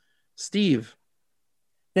Steve.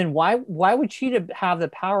 Then why would Cheetah have the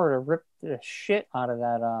power to rip the shit out of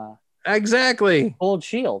that exactly gold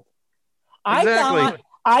shield? Exactly.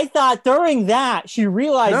 I thought during that she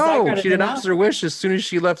realized. No, she denounced her wish as soon as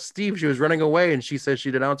she left Steve. She was running away, and she says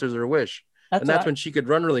she denounces her wish, that's when she could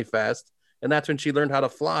run really fast, and that's when she learned how to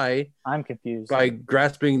fly. I'm confused by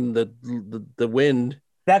grasping the wind.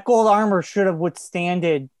 That gold armor should have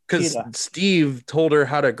withstanded because Steve told her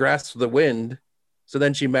how to grasp the wind, so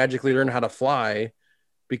then she magically learned how to fly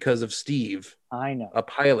because of Steve. I know. A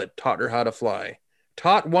pilot taught her how to fly.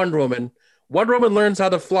 Taught Wonder Woman. Wonder Woman learns how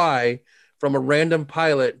to fly from a random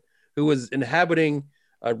pilot who was inhabiting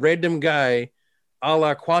a random guy a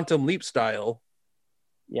la Quantum Leap style.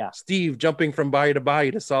 Yeah. Steve jumping from body to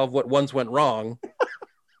body to solve what once went wrong.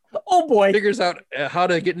 Oh boy. Figures out how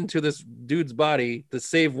to get into this dude's body to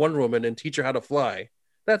save Wonder Woman and teach her how to fly.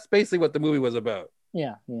 That's basically what the movie was about.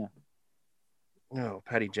 Yeah, yeah. Oh,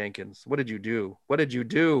 Patty Jenkins. What did you do? What did you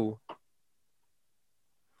do?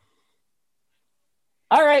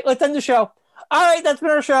 All right, let's end the show. All right, that's been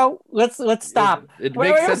our show. Let's stop. It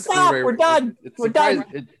makes sense. Stop. We're done. We're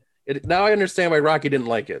done. Now I understand why Rocky didn't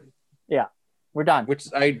like it. Yeah, we're done. Which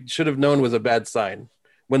I should have known was a bad sign.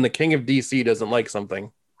 When the king of DC doesn't like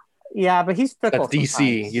something. Yeah, but he's fickle. That's DC.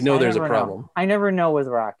 Sometimes. You know there's a problem. I never know with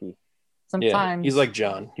Rocky. Sometimes he's like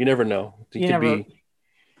John. You never know.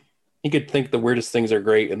 He could think the weirdest things are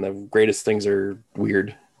great and the greatest things are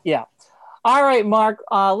weird. Yeah. All right, Mark.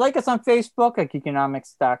 Like us on Facebook at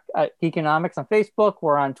Geekonomics on Facebook.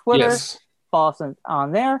 We're on Twitter. Yes. Follow us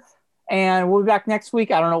on there. And we'll be back next week.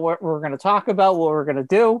 I don't know what we're going to talk about, what we're going to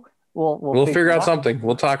do. We'll figure out something.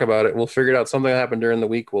 We'll talk about it. We'll figure it out. Something that happened during the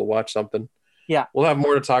week. We'll watch something. Yeah. We'll have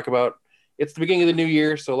more to talk about. It's the beginning of the new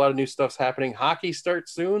year, so a lot of new stuff's happening. Hockey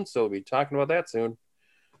starts soon, so we'll be talking about that soon.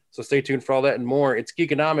 So stay tuned for all that and more. It's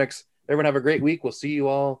Geekonomics. Everyone have a great week. We'll see you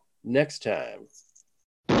all next time.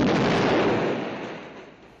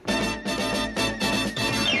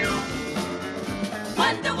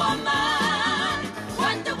 Wonder Woman,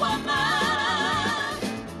 Wonder Woman.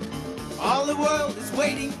 All the world is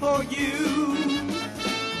waiting for you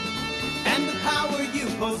and the power you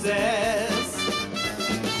possess.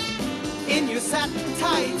 In your satin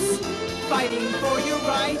tights, fighting for your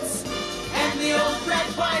rights and the old red,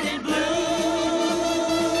 white, and blue.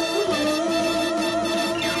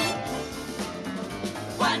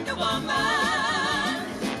 Wonder Woman,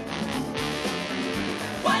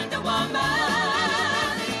 Wonder Woman.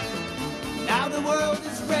 Now the world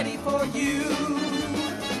is ready for you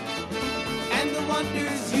and the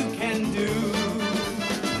wonders you can do.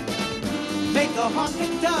 Make a hawk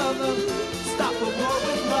and dove, stop a war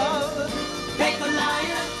with love. Make a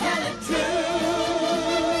lion tell it true.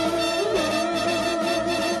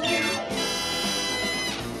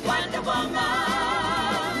 Wonder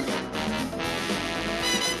Woman,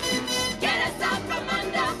 get us out from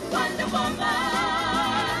under. Wonder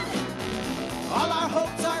Woman, all our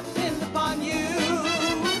hopes are pinned upon you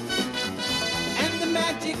and the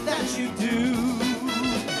magic that you do.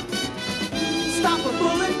 Stop a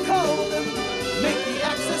bullet cold, make the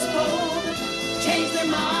axis bold, change their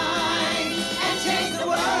minds and change the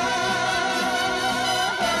world.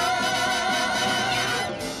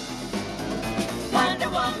 Wonder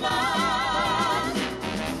Woman,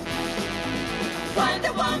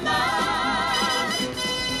 Wonder Woman.